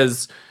 right?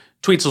 Because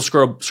tweets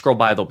will scroll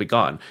by, they'll be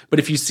gone. But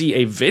if you see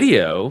a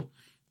video,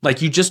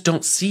 like you just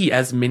don't see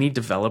as many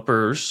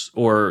developers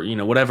or,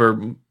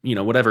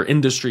 whatever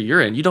industry you're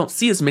in, you don't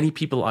see as many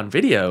people on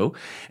video.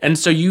 And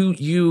so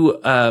you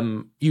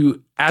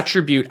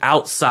attribute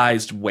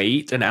outsized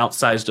weight and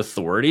outsized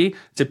authority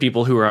to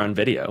people who are on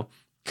video.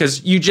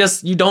 Because you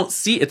don't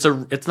see,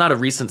 it's not a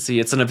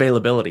recency, it's an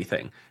availability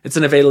thing.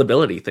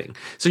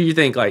 So you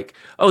think like,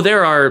 oh,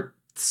 there are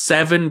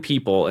 7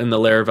 people in the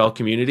Laravel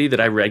community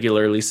that I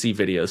regularly see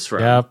videos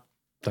from. Yep,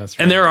 that's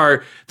right. And there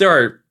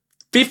are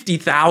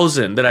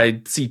 50,000 that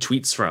I see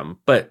tweets from.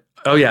 But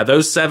oh yeah,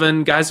 those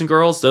 7 guys and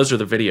girls, those are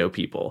the video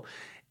people.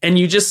 And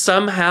you just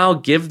somehow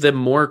give them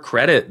more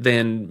credit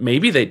than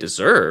maybe they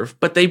deserve,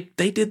 but they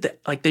did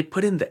they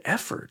put in the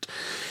effort.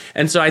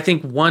 And so I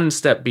think one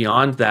step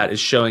beyond that is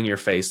showing your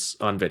face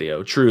on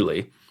video,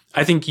 truly.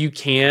 I think you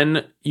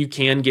can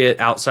get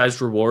outsized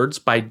rewards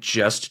by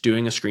just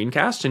doing a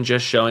screencast and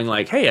just showing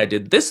like, hey, I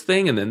did this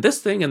thing and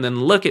then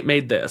look, it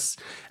made this.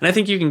 And I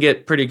think you can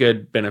get pretty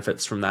good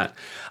benefits from that.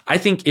 I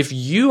think if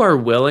you are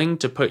willing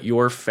to put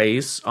your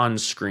face on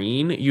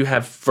screen, you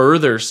have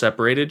further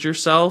separated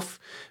yourself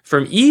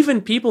from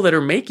even people that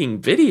are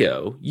making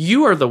video.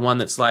 You are the one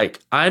that's like,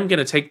 I'm going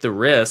to take the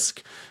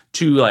risk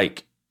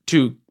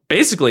to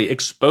basically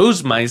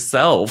expose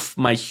myself,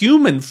 my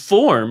human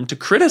form, to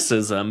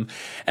criticism.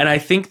 And I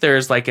think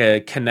there's like a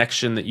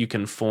connection that you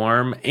can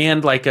form,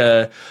 and like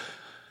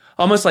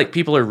almost like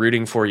people are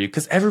rooting for you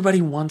because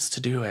everybody wants to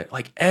do it.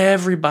 Like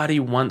everybody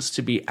wants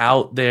to be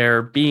out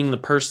there being the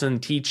person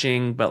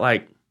teaching, but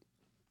like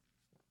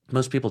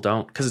most people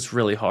don't because it's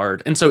really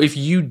hard. And so if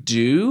you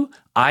do,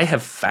 I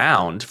have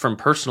found from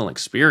personal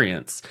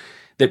experience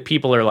that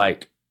people are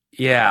like,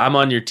 yeah, I'm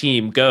on your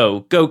team. Go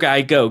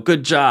guy, go.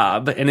 Good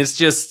job. And it's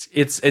just,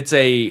 it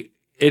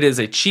is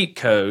a cheat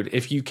code.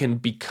 If you can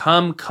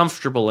become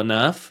comfortable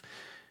enough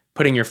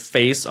putting your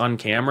face on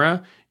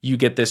camera, you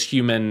get this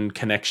human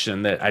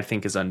connection that I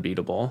think is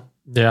unbeatable.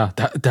 Yeah,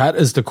 that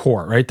is the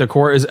core, right? The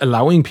core is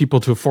allowing people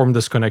to form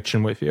this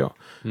connection with you.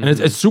 Mm-hmm. And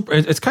it's super,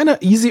 it's kind of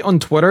easy on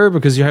Twitter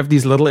because you have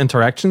these little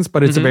interactions,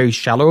 but it's a very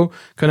shallow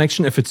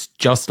connection if it's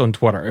just on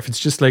Twitter. If it's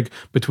just like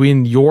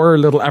between your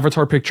little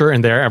avatar picture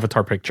and their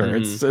avatar picture,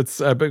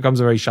 it becomes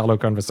a very shallow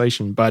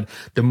conversation. But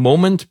the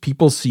moment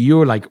people see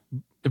you like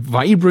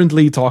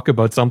vibrantly talk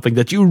about something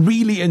that you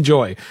really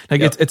enjoy.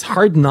 Like it's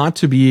hard not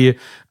to be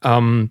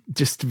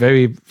just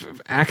very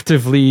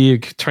actively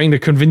trying to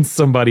convince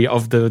somebody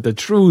of the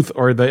truth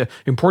or the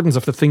importance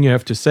of the thing you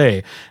have to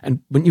say.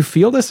 And when you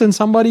feel this in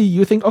somebody,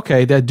 you think,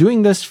 okay, they're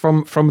doing this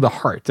from the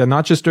heart. They're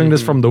not just doing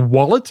this from the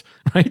wallet,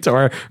 right?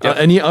 Or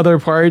any other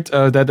part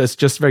that is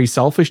just very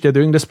selfish. They're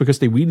doing this because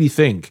they really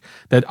think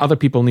that other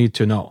people need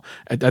to know.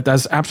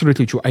 That's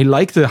absolutely true. I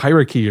like the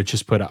hierarchy you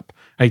just put up.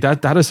 Like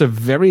that is a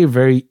very,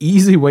 very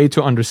easy way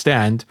to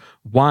understand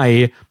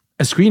why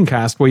a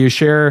screencast where you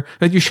share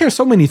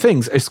so many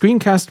things. A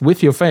screencast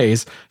with your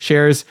face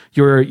shares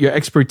your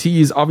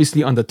expertise,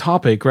 obviously on the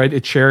topic, right?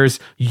 It shares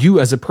you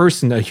as a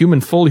person, a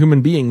full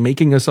human being,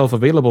 making yourself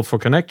available for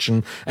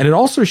connection, and it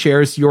also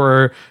shares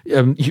your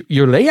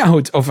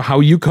layout of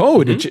how you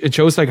code. It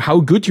shows like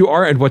how good you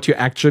are at what you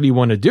actually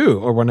want to do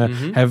or want to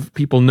have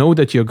people know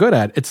that you're good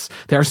at.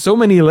 There are so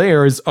many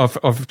layers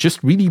of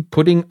just really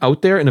putting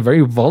out there in a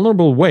very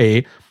vulnerable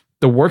way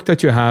the work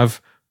that you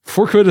have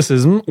for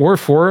criticism or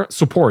for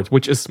support,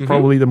 which is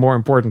probably the more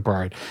important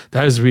part.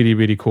 That is really,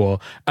 really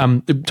cool.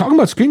 Talking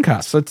about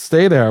screencasts, let's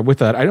stay there with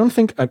that. I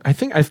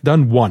think I've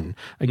done one.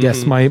 I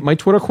guess my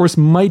Twitter course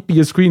might be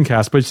a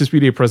screencast, but it's just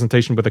really a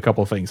presentation with a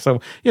couple of things.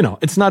 So,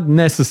 it's not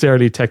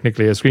necessarily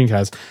technically a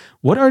screencast.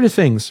 What are the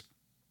things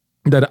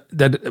that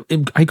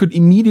I could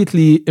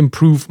immediately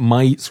improve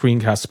my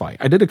screencasts by?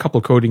 I did a couple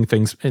coding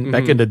things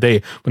back in the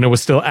day when I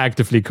was still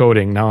actively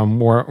coding. Now I'm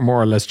more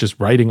or less just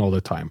writing all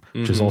the time,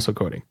 which is also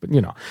coding. But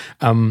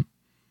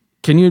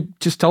can you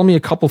just tell me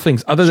a couple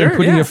things other than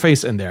putting your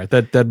face in there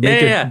that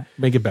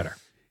make it better?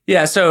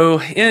 Yeah.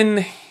 So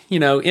in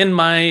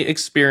my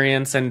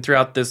experience and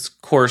throughout this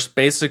course,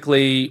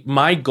 basically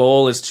my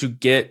goal is to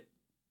get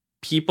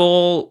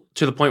people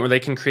to the point where they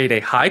can create a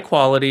high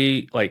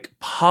quality, like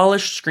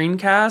polished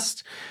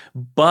screencast,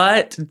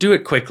 but do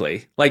it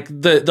quickly. Like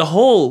the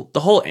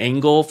whole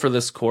angle for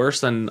this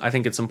course, and I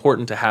think it's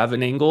important to have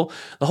an angle.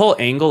 The whole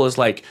angle is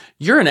like,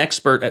 you're an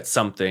expert at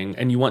something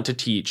and you want to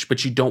teach,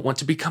 but you don't want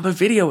to become a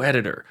video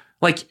editor.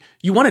 Like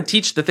you want to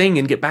teach the thing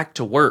and get back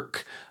to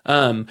work.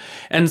 And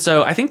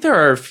so I think there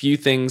are a few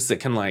things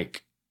that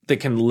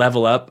can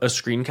level up a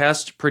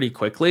screencast pretty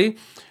quickly.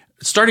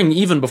 Starting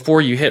even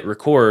before you hit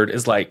record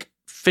is like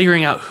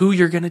figuring out who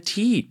you're going to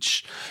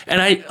teach.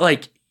 And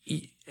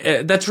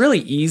that's really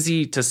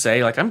easy to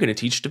say, like, I'm going to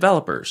teach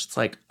developers. It's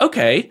like,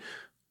 okay,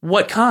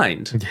 what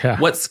kind? Yeah.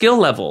 What skill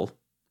level?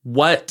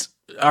 What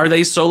are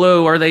they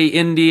solo? Are they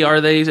indie? Are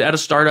they at a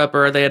startup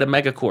or are they at a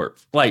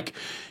megacorp? Like,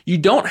 you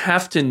don't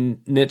have to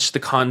niche the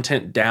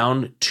content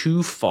down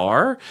too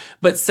far,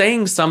 but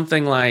saying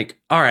something like,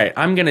 all right,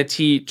 I'm going to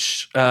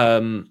teach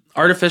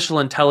artificial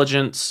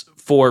intelligence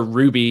for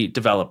Ruby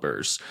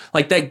developers.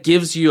 Like that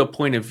gives you a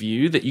point of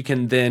view that you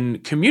can then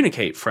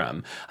communicate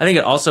from. I think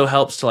it also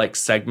helps to like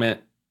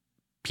segment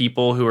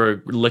people who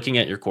are looking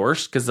at your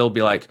course because they'll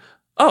be like,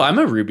 oh, I'm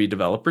a Ruby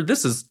developer.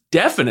 This is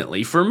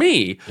definitely for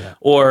me. Yeah.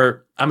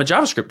 Or I'm a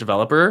JavaScript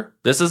developer.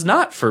 This is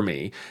not for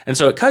me. And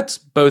so it cuts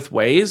both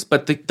ways,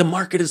 but the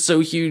market is so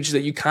huge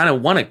that you kind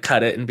of want to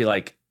cut it and be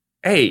like,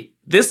 hey,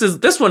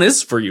 this one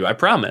is for you, I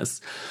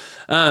promise.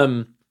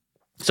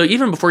 So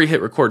even before you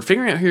hit record,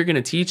 figuring out who you're going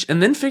to teach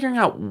and then figuring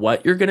out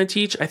what you're going to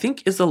teach, I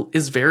think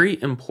is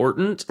very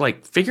important.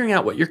 Like figuring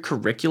out what your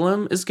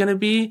curriculum is going to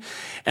be.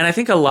 And I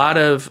think a lot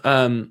of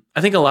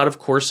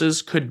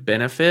courses could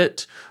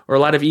benefit, or a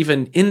lot of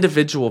even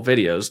individual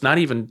videos, not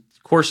even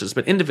courses,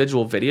 but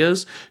individual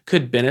videos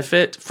could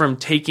benefit from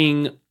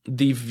taking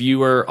the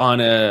viewer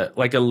on a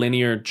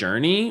linear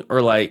journey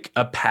or like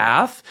a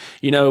path.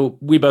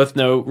 We both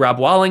know Rob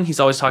Walling.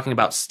 He's always talking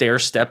about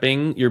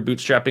stair-stepping your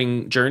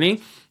bootstrapping journey.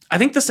 I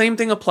think the same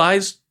thing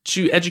applies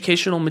to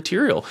educational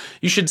material.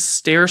 You should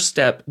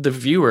stair-step the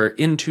viewer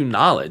into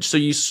knowledge. So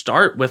you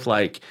start with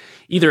like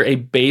either a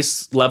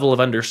base level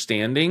of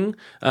understanding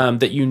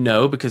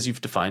that because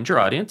you've defined your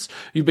audience,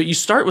 but you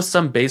start with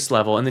some base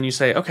level and then you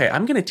say, okay,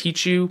 I'm going to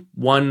teach you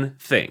one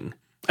thing.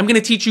 I'm going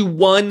to teach you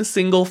one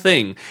single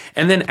thing.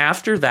 And then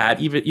after that,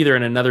 either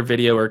in another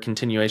video or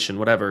continuation,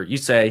 whatever, you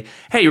say,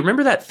 hey,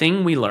 remember that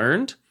thing we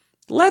learned?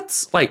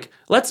 Let's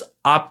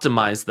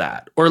optimize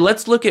that, or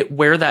let's look at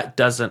where that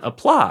doesn't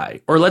apply,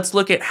 or let's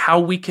look at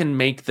how we can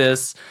make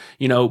this,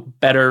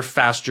 better,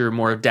 faster,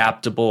 more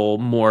adaptable,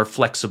 more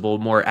flexible,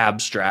 more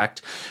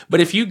abstract. But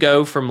if you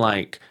go from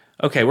like,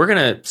 okay, we're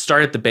going to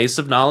start at the base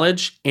of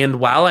knowledge, and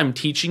while I'm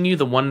teaching you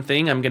the one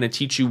thing, I'm going to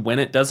teach you when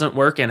it doesn't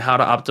work and how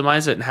to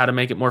optimize it and how to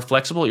make it more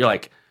flexible. You're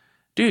like,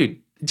 dude,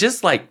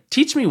 just like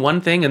teach me one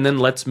thing and then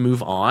let's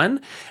move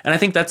on. And I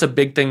think that's a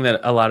big thing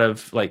that a lot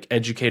of like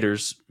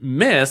educators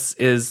miss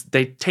is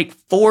they take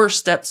 4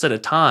 steps at a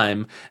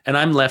time. And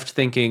I'm left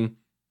thinking,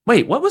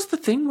 wait, what was the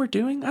thing we're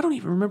doing? I don't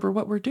even remember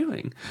what we're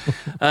doing.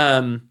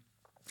 And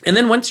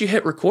then once you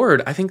hit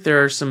record, I think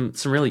there are some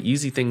really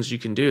easy things you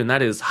can do. And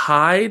that is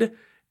hide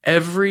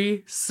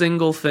every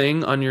single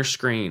thing on your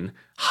screen.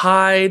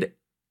 Hide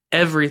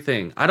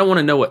everything. I don't want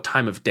to know what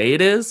time of day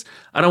it is.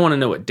 I don't want to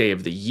know what day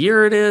of the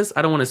year it is.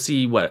 I don't want to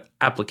see what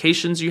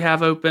applications you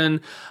have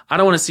open. I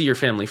don't want to see your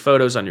family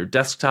photos on your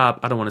desktop.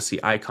 I don't want to see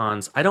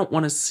icons. I don't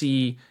want to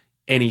see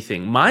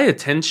anything. My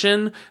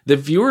attention, the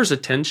viewer's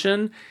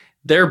attention,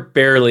 they're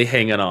barely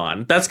hanging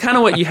on. That's kind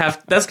of what you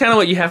have. That's kind of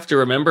what you have to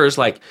remember is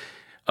like,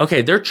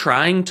 okay, they're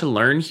trying to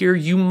learn here.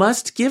 You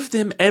must give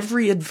them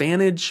every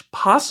advantage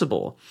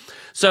possible.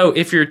 So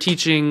if you're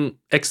teaching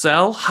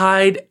Excel,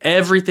 hide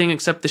everything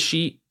except the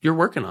sheet you're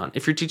working on.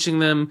 If you're teaching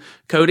them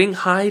coding,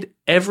 hide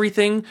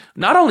everything,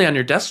 not only on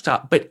your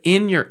desktop, but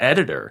in your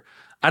editor.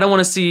 I don't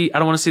want to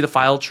see the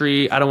file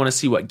tree. I don't want to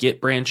see what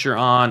Git branch you're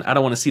on. I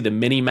don't want to see the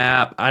mini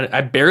map. I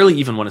barely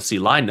even want to see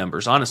line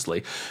numbers,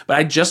 honestly. But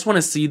I just want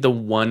to see the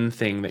one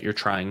thing that you're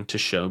trying to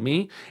show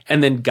me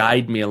and then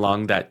guide me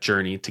along that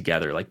journey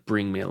together, like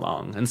bring me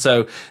along. And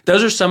so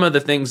those are some of the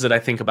things that I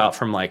think about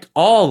from like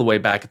all the way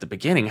back at the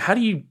beginning. How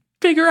do you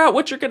figure out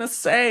what you're going to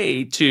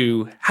say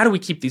to how do we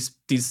keep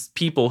these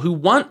people who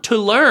want to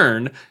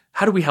learn?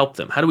 How do we help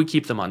them? How do we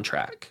keep them on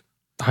track?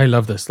 I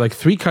love this. Like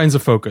 3 kinds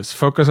of focus.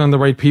 Focus on the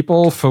right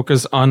people,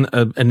 focus on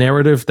a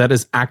narrative that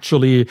is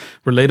actually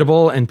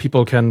relatable and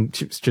people can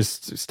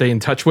just stay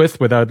in touch with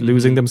without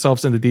losing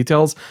themselves in the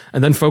details.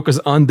 And then focus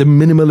on the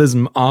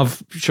minimalism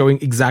of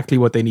showing exactly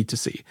what they need to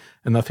see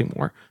and nothing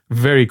more.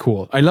 Very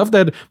cool. I love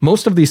that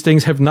most of these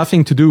things have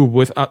nothing to do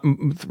with,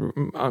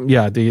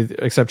 the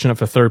exception of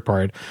the third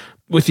part,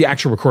 with the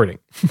actual recording.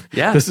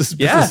 Yeah. This is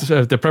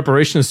the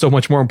preparation is so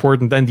much more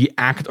important than the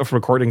act of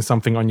recording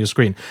something on your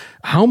screen.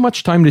 How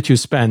much time did you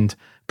spend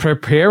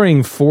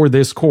preparing for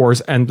this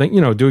course and,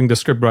 doing the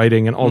script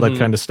writing and all that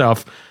kind of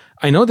stuff?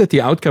 I know that the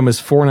outcome is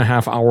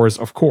 4.5 hours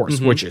of course,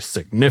 which is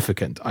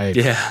significant.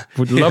 I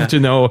would love to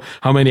know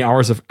how many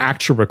hours of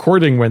actual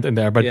recording went in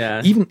there. But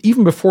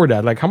even before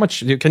that, like how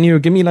much, can you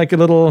give me like a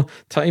little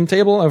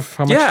timetable of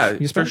how much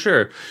you spent? For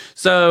sure.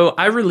 So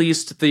I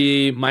released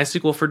the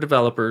MySQL for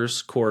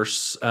Developers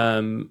course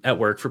at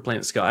work for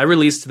PlanetScale. I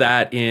released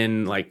that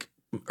in like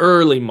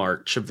early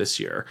March of this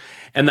year.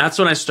 And that's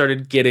when I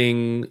started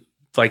getting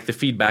like the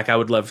feedback I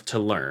would love to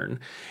learn.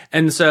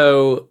 And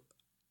so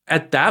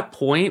at that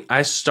point,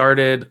 I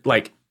started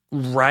like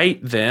right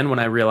then when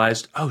I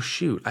realized, oh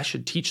shoot, I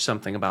should teach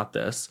something about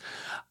this.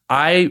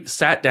 I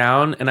sat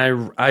down and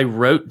I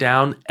wrote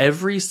down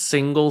every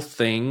single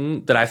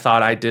thing that I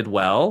thought I did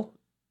well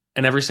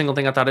and every single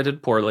thing I thought I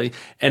did poorly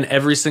and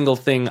every single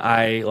thing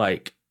I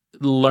like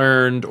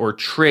learned or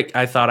trick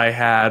I thought I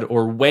had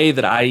or way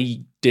that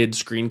I did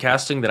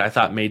screencasting that I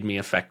thought made me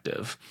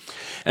effective.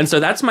 And so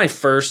that's my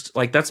first,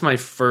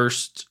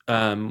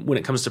 when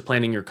it comes to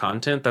planning your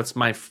content, that's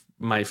my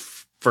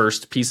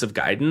first piece of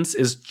guidance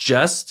is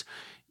just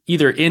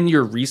either in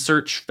your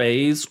research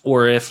phase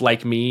or if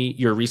like me,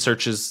 your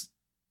research is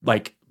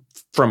like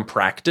from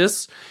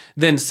practice,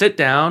 then sit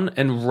down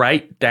and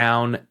write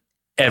down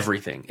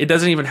everything. It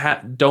doesn't even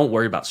don't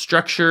worry about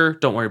structure.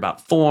 Don't worry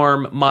about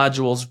form,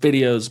 modules,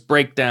 videos,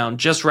 breakdown,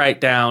 just write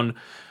down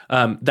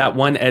that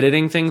one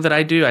editing thing that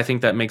I do. I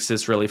think that makes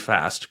this really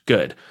fast.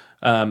 Good.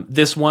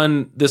 This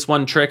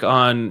one trick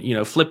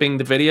on, flipping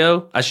the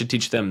video, I should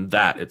teach them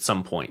that at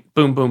some point.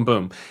 Boom, boom,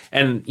 boom.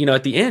 And,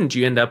 at the end,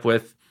 you end up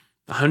with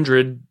a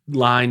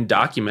 100-line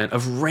document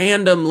of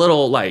random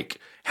little like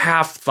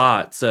half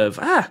thoughts of,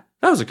 that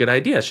was a good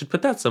idea. I should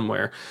put that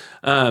somewhere.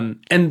 And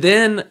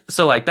then,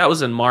 so like that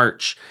was in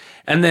March.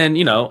 And then,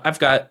 I've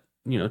got,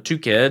 2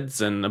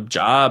 kids and a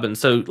job. And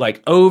so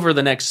like over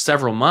the next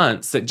several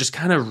months, it just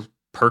kind of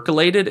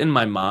percolated in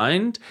my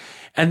mind.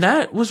 And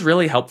that was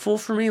really helpful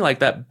for me, like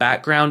that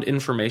background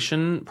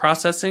information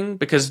processing,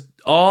 because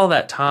all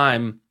that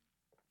time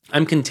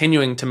I'm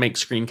continuing to make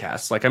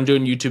screencasts. Like I'm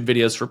doing YouTube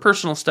videos for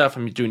personal stuff.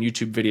 I'm doing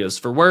YouTube videos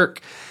for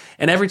work.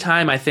 And every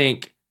time I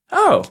think,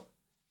 oh,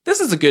 this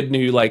is a good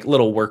new like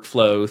little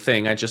workflow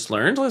thing I just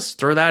learned. Let's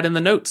throw that in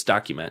the notes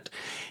document.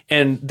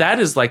 And that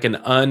is like an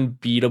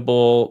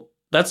unbeatable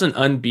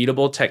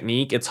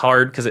technique. It's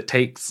hard because it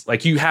takes,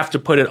 like, you have to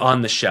put it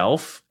on the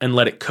shelf and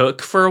let it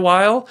cook for a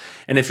while.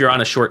 And if you're on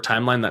a short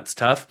timeline, that's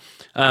tough.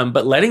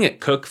 But letting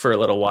it cook for a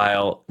little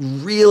while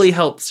really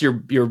helps your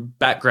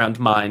background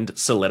mind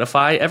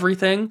solidify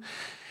everything.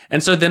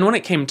 And so then when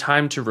it came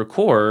time to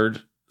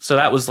record, so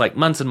that was like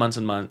months and months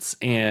and months.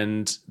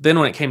 And then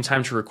when it came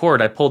time to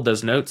record, I pulled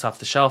those notes off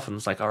the shelf and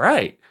was like, all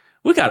right,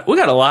 we got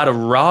a lot of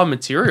raw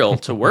material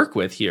to work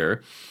with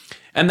here.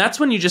 And that's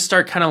when you just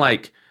start kind of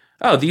like,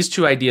 oh, these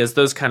 2 ideas,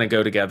 those kind of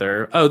go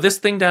together. Oh, this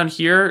thing down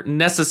here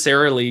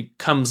necessarily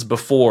comes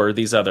before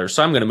these others,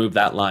 so I'm going to move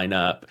that line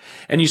up.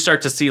 And you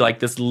start to see like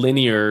this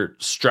linear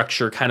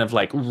structure kind of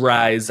like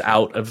rise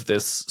out of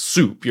this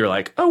soup. You're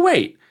like, oh,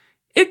 wait,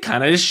 it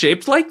kind of is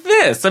shaped like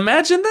this.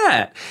 Imagine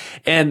that.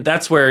 And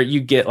that's where you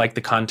get like the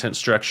content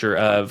structure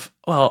of,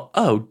 well,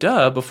 oh,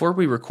 duh, before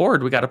we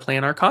record, we got to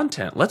plan our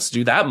content. Let's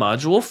do that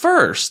module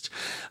first.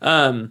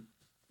 And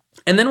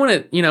then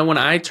when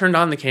I turned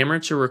on the camera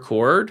to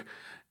record,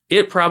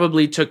 it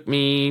probably took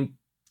me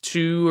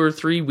 2 or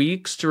 3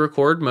 weeks to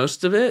record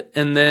most of it.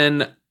 And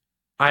then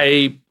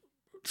I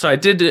So I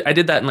did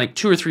that in like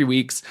 2 or 3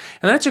 weeks,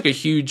 and then I took a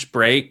huge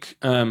break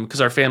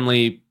because our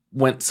family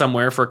went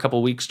somewhere for a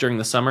couple weeks during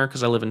the summer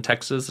because I live in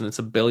Texas and it's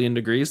 1,000,000,000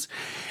 degrees.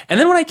 And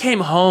then when I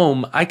came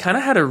home, I kind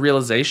of had a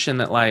realization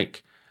that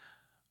like,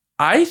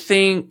 I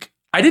think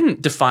I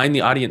didn't define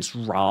the audience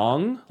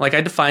wrong. Like I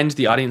defined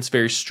the audience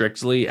very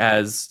strictly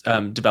as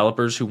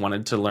developers who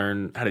wanted to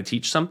learn how to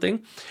teach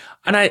something.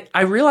 And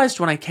I realized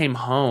when I came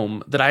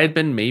home that I had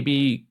been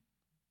maybe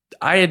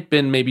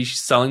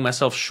selling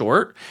myself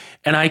short,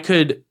 and I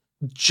could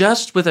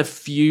just with a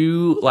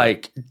few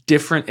like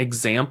different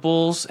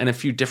examples and a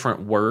few different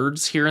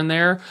words here and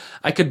there,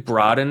 I could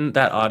broaden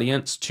that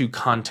audience to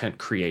content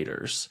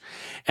creators.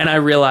 And I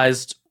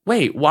realized,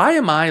 wait, why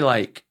am I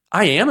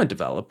am a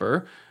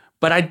developer,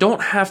 but I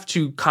don't have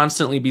to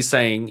constantly be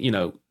saying,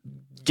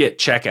 get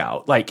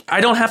checkout. Like I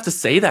don't have to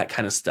say that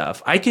kind of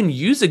stuff. I can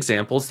use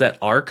examples that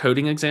are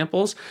coding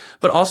examples,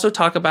 but also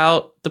talk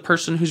about the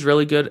person who's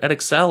really good at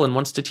Excel and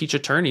wants to teach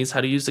attorneys how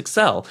to use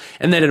Excel.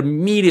 And then it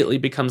immediately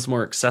becomes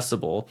more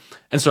accessible.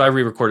 And so I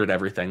re-recorded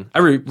everything. I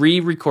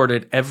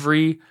re-recorded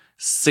every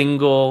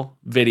single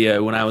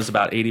video when I was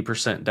about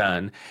 80%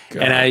 done.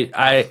 God.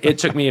 And it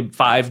took me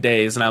 5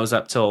 days and I was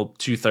up till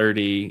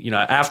 2:30.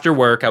 After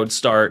work I would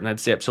start and I'd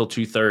stay up till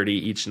 2:30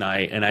 each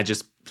night, and I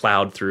just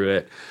plowed through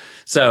it.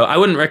 So I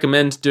wouldn't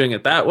recommend doing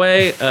it that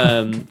way.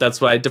 That's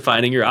why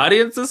defining your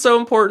audience is so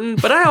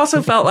important. But I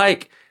also felt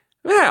like,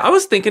 I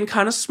was thinking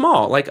kind of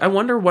small. Like, I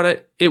wonder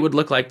what it would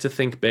look like to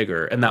think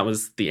bigger. And that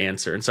was the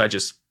answer. And so I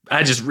just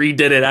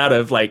redid it out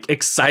of like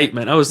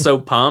excitement. I was so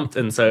pumped.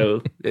 And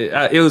so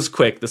it was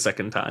quick the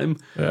second time.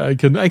 I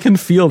can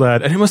feel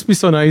that. And it must be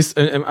so nice.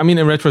 I mean,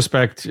 in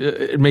retrospect,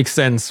 it makes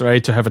sense,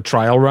 right? To have a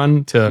trial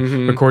run, to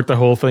record the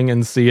whole thing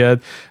and see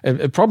it.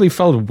 It probably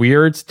felt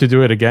weird to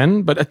do it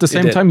again. But at the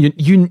same time,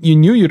 you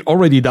knew you'd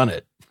already done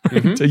it.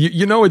 Right? So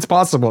you know it's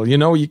possible.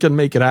 You can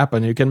make it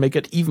happen. You can make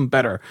it even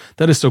better.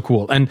 That is so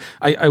cool. And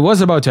I was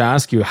about to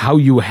ask you how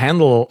you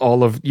handle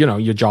all of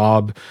your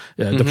job,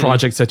 the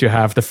projects that you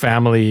have, the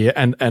family,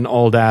 and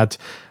all that.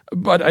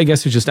 But I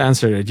guess you just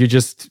answered it. You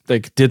just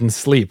didn't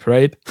sleep,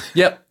 right?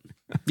 Yep.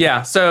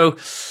 Yeah. So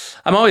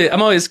I'm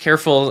always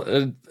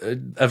careful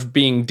of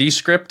being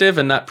descriptive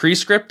and not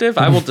prescriptive.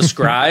 I will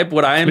describe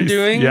what I am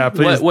doing. Yeah,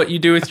 please. What you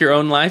do with your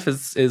own life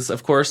is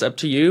of course up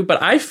to you.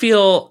 But I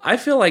feel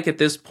like at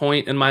this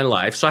point in my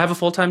life, so I have a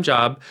full-time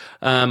job.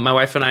 My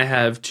wife and I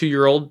have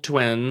 2-year-old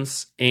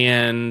twins,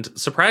 and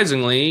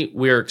surprisingly,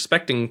 we're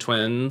expecting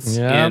twins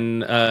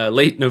in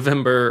late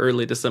November,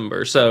 early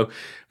December. So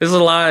there's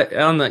a lot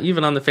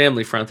even on the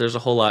family front. There's a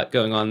whole lot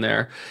going on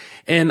there.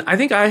 And I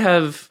think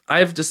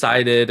I've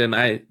decided, and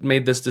I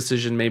made this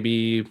decision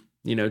maybe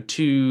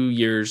 2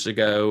 years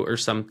ago or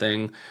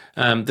something,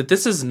 that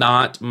this is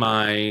not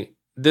my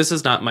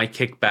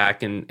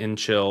kickback and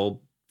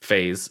chill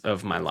phase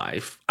of my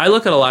life. I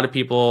look at a lot of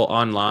people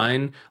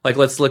online, like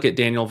let's look at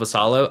Daniel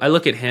Vassallo. I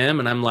look at him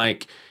and I'm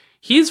like,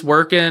 he's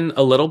working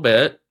a little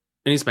bit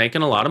and he's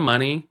making a lot of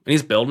money and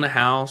he's building a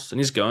house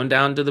and he's going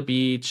down to the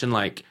beach, and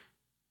like,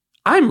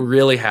 I'm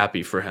really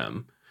happy for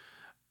him.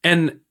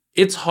 And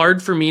it's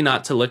hard for me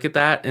not to look at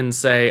that and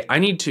say, I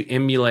need to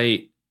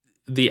emulate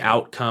the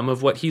outcome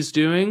of what he's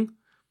doing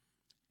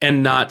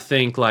and not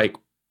think like,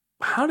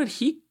 how did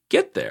he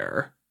get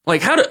there?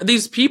 Like, how do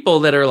these people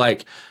that are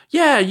like,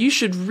 yeah, you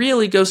should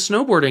really go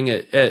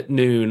snowboarding at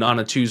noon on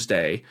a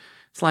Tuesday.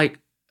 It's like,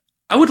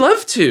 I would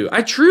love to.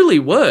 I truly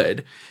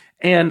would.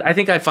 And I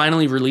think I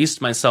finally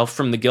released myself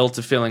from the guilt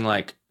of feeling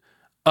like,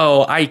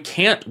 oh, I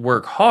can't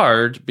work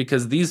hard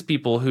because these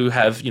people who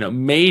have,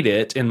 made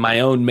it in my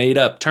own made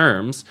up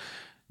terms,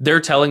 they're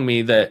telling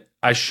me that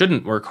I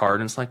shouldn't work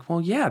hard. And it's like, well,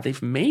 yeah,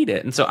 they've made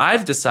it. And so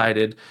I've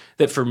decided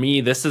that for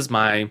me, this is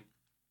I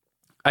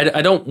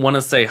don't want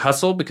to say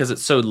hustle because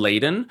it's so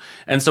laden.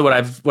 And so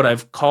what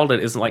I've called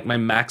it is like my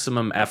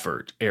maximum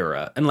effort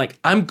era. And like,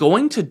 I'm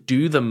going to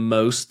do the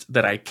most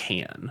that I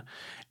can.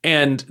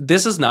 And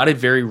this is not a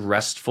very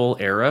restful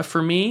era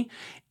for me.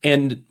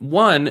 And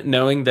one,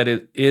 knowing that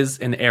it is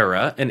an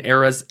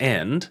era's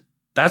end,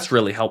 that's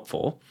really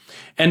helpful.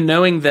 And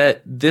knowing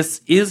that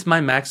this is my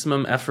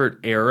maximum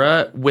effort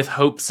era with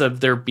hopes of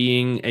there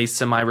being a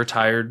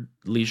semi-retired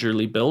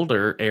leisurely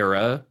builder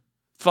era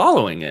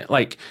following it.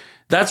 Like,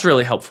 that's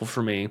really helpful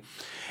for me.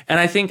 And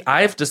I think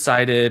I've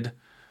decided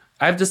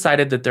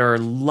that there are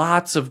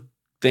lots of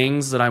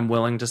things that I'm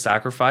willing to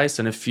sacrifice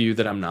and a few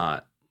that I'm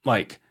not.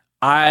 Like,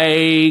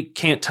 I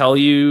can't tell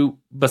you,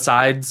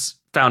 besides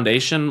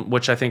Foundation,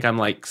 which I think I'm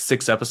like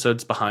 6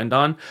 episodes behind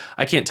on,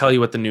 I can't tell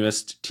you what the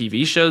newest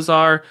TV shows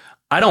are.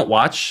 I don't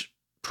watch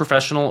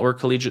professional or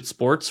collegiate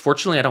sports.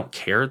 Fortunately, I don't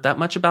care that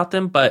much about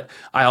them, but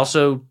I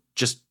also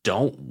just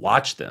don't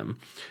watch them.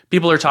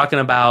 People are talking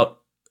about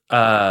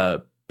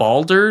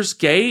Baldur's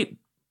Gate,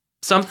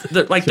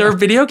 something like there are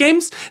video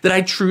games that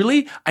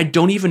I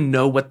don't even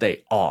know what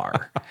they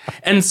are.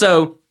 And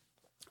so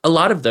a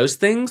lot of those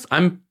things,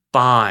 I'm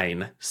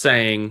fine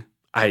saying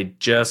I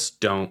just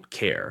don't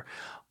care.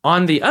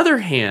 On the other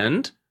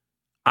hand,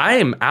 I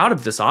am out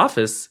of this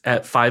office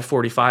at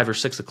 5:45 or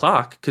 6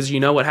 o'clock because you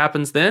know what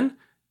happens then?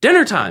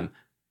 Dinner time.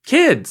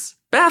 kids,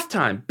 bath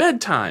time,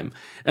 bedtime.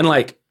 And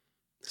like,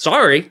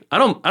 sorry, I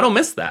don't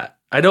miss that.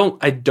 I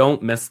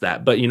don't miss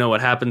that. But you know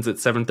what happens at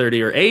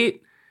 7:30 or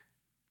 8?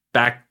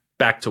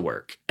 Back to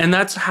work. And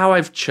that's how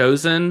I've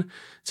chosen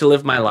to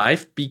live my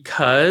life,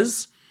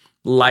 because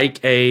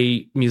like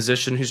a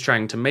musician who's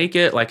trying to make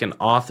it, like an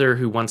author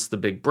who wants the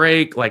big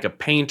break, like a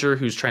painter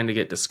who's trying to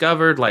get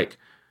discovered, like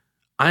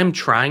I'm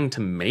trying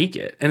to make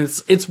it. And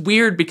it's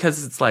weird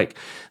because it's like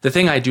the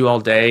thing I do all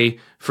day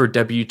for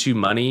W-2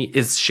 money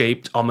is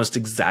shaped almost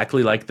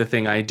exactly like the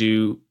thing I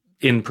do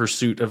in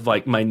pursuit of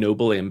like my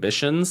noble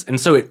ambitions. And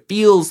so it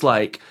feels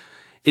like,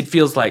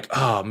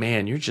 oh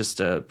man, you're just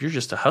a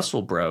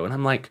hustle bro. And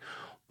I'm like,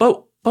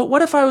 but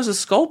what if I was a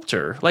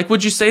sculptor? Like,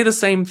 would you say the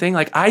same thing?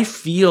 Like, I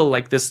feel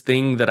like this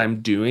thing that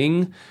I'm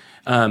doing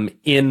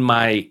in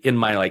my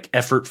like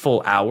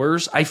effortful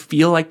hours, I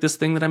feel like this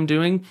thing that I'm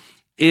doing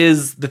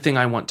is the thing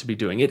I want to be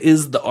doing. It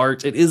is the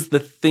art. It is the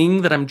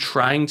thing that I'm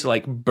trying to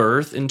like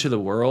birth into the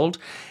world.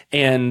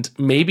 And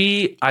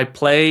maybe I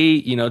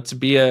play, to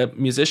be a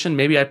musician,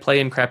 maybe I play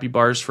in crappy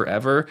bars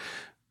forever,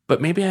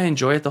 but maybe I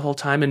enjoy it the whole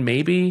time, and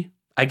maybe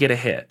I get a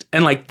hit.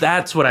 And like,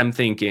 that's what I'm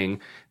thinking.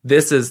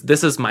 This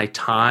is my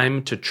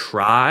time to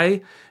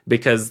try,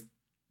 because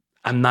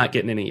I'm not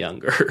getting any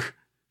younger.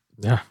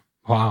 Yeah.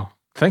 Wow.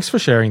 Thanks for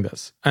sharing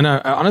this. And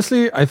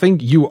honestly, I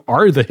think you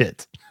are the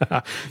hit.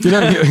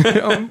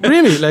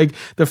 Really, like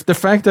the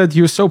fact that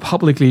you so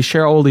publicly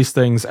share all these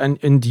things, and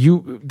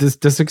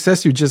the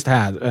success you just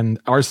had and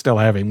are still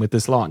having with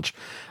this launch,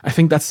 I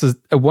think that's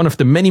one of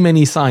the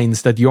many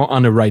signs that you're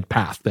on the right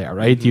path there,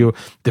 right? Mm-hmm.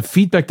 The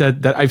feedback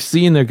that I've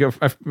seen,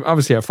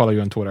 obviously I follow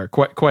you on Twitter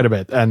quite a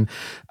bit, and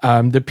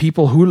the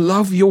people who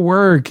love your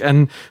work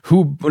and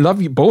who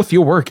love both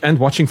your work and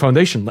watching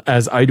Foundation,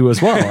 as I do as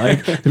well.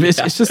 Like,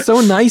 it's just so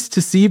nice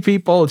to see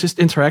people just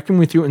interacting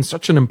with you in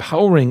such an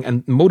empowering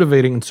and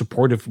motivating and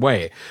supportive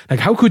way. Like,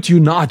 how could you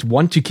not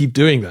want to keep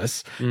doing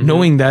this,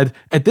 knowing that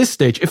at this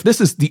stage, if this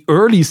is the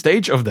early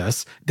stage of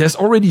this, there's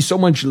already so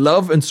much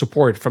love and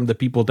support from the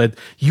people that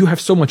you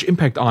have so much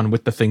impact on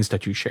with the things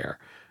that you share.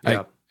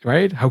 Yep.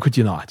 Right? How could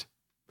you not?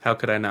 How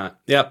could I not?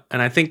 Yep.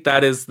 And I think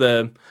that is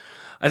the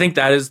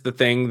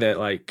thing that,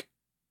 like,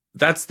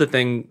 that's the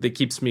thing that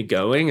keeps me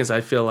going, is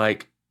I feel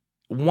like,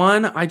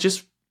 one,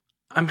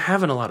 I'm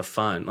having a lot of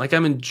fun. Like,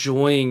 I'm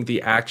enjoying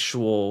the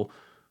actual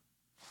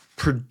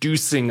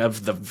producing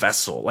of the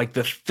vessel, like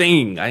the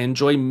thing. I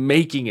enjoy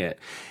making it.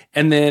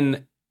 And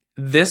then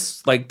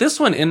this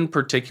one in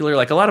particular,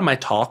 like a lot of my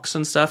talks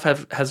and stuff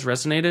has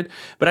resonated,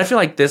 but I feel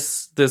like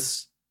this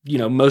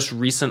most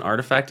recent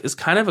artifact is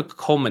kind of a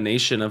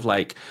culmination of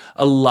like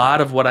a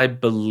lot of what I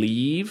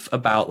believe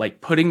about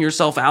like putting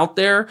yourself out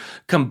there,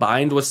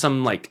 combined with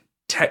some like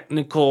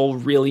technical,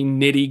 really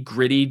nitty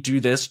gritty,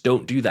 do this,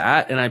 don't do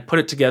that. And I put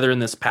it together in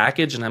this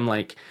package, and I'm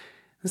like,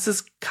 this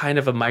is kind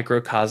of a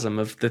microcosm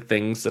of the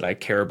things that I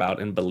care about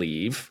and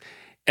believe.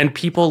 And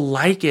people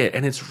like it,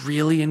 and it's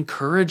really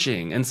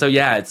encouraging. And so,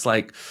 yeah, it's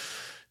like,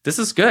 this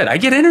is good. I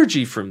get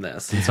energy from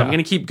this. And so I'm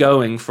going to keep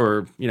going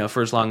for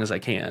as long as I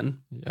can.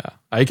 Yeah,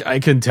 I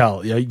can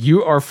tell. Yeah,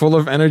 you are full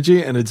of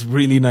energy, and it's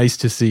really nice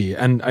to see.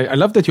 And I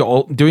love that you're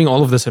all doing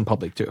all of this in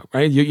public too,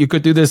 right? You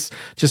could do this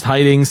just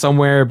hiding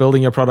somewhere,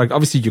 building your product.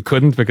 Obviously, you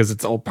couldn't, because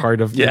it's all part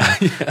of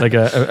like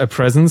a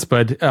presence.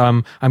 But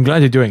I'm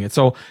glad you're doing it.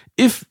 So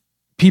if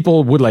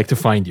people would like to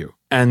find you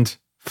and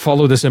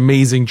follow this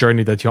amazing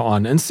journey that you're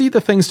on and see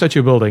the things that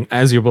you're building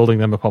as you're building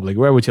them in public,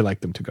 where would you like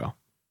them to go?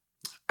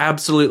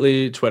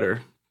 Absolutely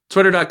Twitter.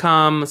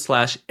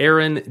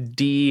 Twitter.com/Aaron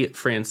D.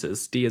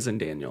 Francis. D as in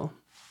Daniel.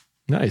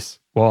 Nice.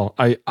 Well,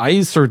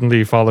 I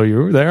certainly follow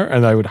you there,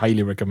 and I would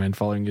highly recommend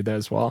following you there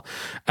as well.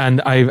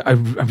 And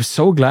I'm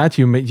so glad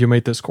you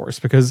made this course,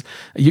 because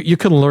you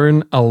can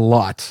learn a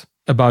lot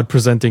about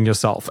presenting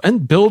yourself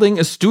and building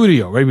a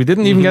studio, right? We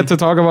didn't even get to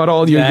talk about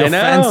all your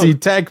fancy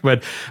tech,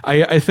 but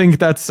I think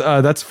that's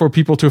for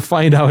people to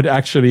find out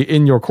actually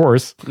in your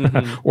course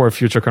or a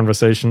future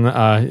conversation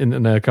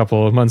in a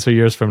couple of months or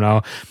years from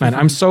now. Man,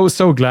 I'm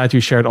so glad you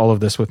shared all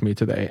of this with me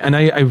today. And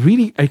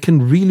I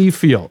can really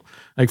feel,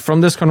 like,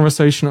 from this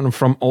conversation and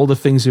from all the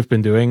things you've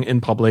been doing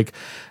in public,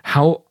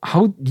 how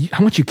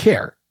much you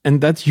care, and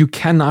that you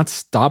cannot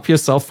stop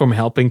yourself from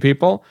helping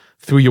people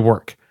through your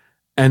work.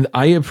 And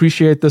I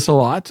appreciate this a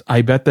lot.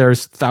 I bet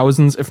there's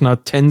thousands, if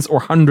not tens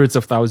or hundreds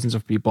of thousands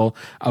of people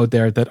out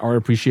there that are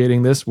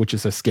appreciating this, which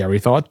is a scary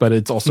thought, but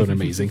it's also an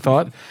amazing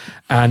thought.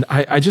 And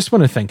I just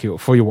want to thank you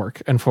for your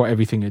work and for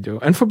everything you do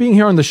and for being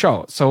here on the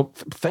show. So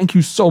thank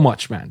you so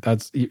much, man.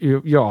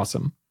 You're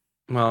awesome.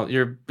 Well,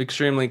 you're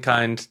extremely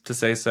kind to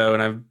say so.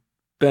 And I've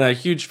been a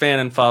huge fan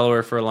and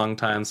follower for a long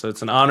time. So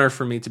it's an honor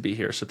for me to be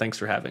here. So thanks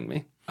for having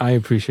me. I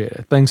appreciate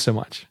it. Thanks so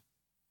much.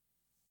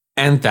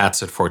 And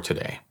that's it for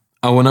today.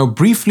 I want to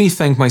briefly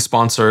thank my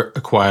sponsor,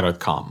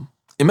 Acquire.com.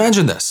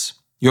 Imagine this.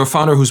 You're a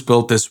founder who's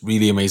built this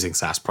really amazing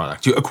SaaS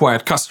product. You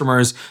acquired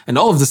customers, and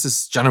all of this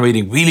is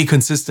generating really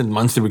consistent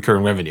monthly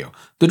recurring revenue.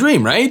 The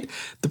dream, right?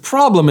 The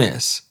problem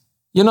is,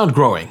 you're not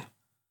growing.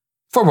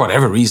 For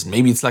whatever reason,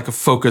 maybe it's lack of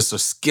focus or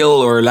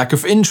skill or lack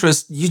of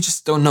interest, you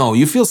just don't know.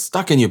 You feel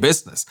stuck in your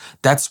business.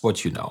 That's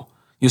what you know.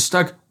 You're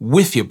stuck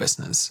with your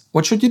business.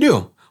 What should you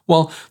do?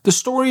 Well, the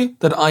story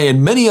that I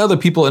and many other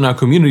people in our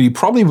community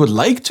probably would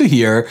like to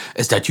hear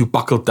is that you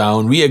buckled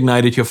down,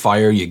 reignited your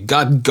fire, you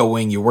got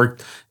going, you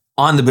worked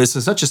on the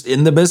business, not just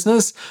in the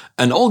business,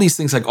 and all these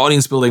things like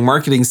audience building,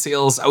 marketing,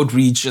 sales,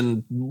 outreach,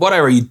 and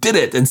whatever. You did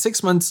it. And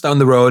 6 months down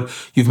the road,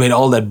 you've made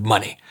all that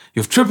money.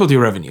 You've tripled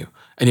your revenue.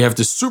 And you have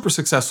this super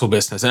successful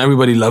business and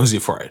everybody loves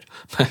you for it.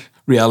 But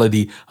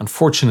reality,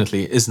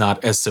 unfortunately, is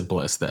not as simple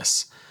as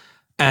this.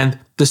 And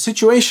the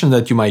situation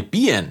that you might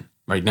be in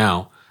right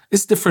now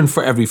is different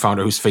for every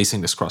founder who's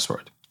facing this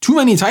crossroad. Too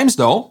many times,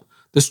 though,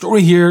 the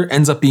story here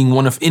ends up being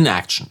one of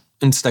inaction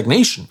and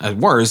stagnation at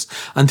worst,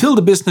 until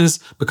the business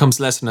becomes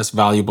less and less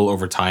valuable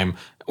over time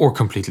or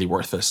completely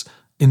worthless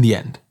in the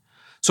end.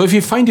 So if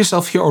you find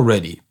yourself here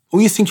already, or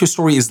you think your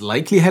story is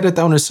likely headed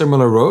down a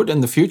similar road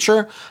in the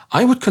future,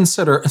 I would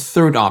consider a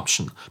third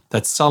option,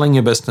 that's selling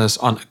your business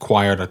on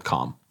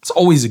acquire.com. It's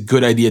always a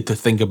good idea to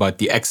think about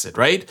the exit,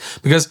 right?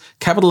 Because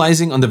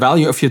capitalizing on the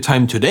value of your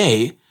time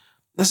today,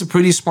 that's a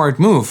pretty smart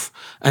move.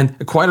 And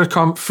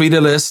acquire.com, free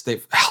to list,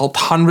 they've helped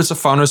hundreds of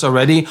founders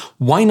already.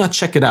 Why not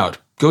check it out?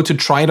 Go to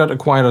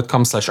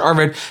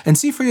try.acquire.com/Arvid and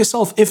see for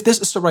yourself if this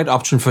is the right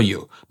option for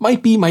you.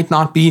 Might be, might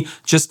not be,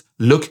 just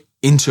look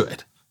into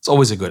it. It's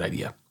always a good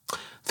idea.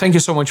 Thank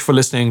you so much for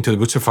listening to The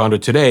Bootstrap Founder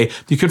today.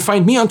 You can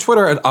find me on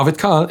Twitter at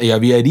AvidKahl,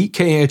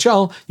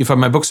 AIVIDKAHL. You find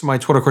my books and my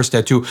Twitter course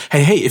there too.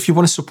 And hey, if you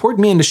want to support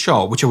me in the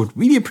show, which I would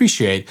really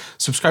appreciate,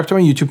 subscribe to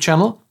my YouTube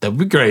channel. That would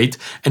be great.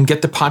 And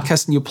get the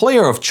podcast in your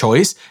player of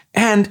choice.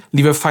 And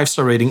leave a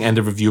 5-star rating and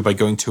a review by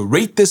going to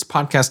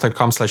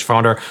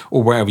ratethispodcast.com/founder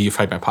or wherever you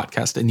find my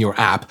podcast in your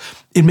app.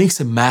 It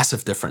makes a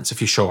massive difference if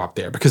you show up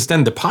there, because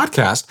then the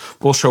podcast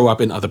will show up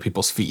in other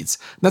people's feeds.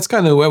 That's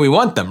kind of where we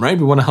want them, right?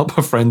 We want to help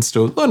our friends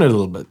to learn a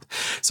little bit.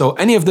 So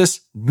any of this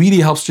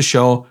really helps the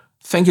show.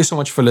 Thank you so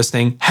much for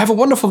listening. Have a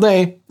wonderful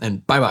day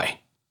and bye-bye.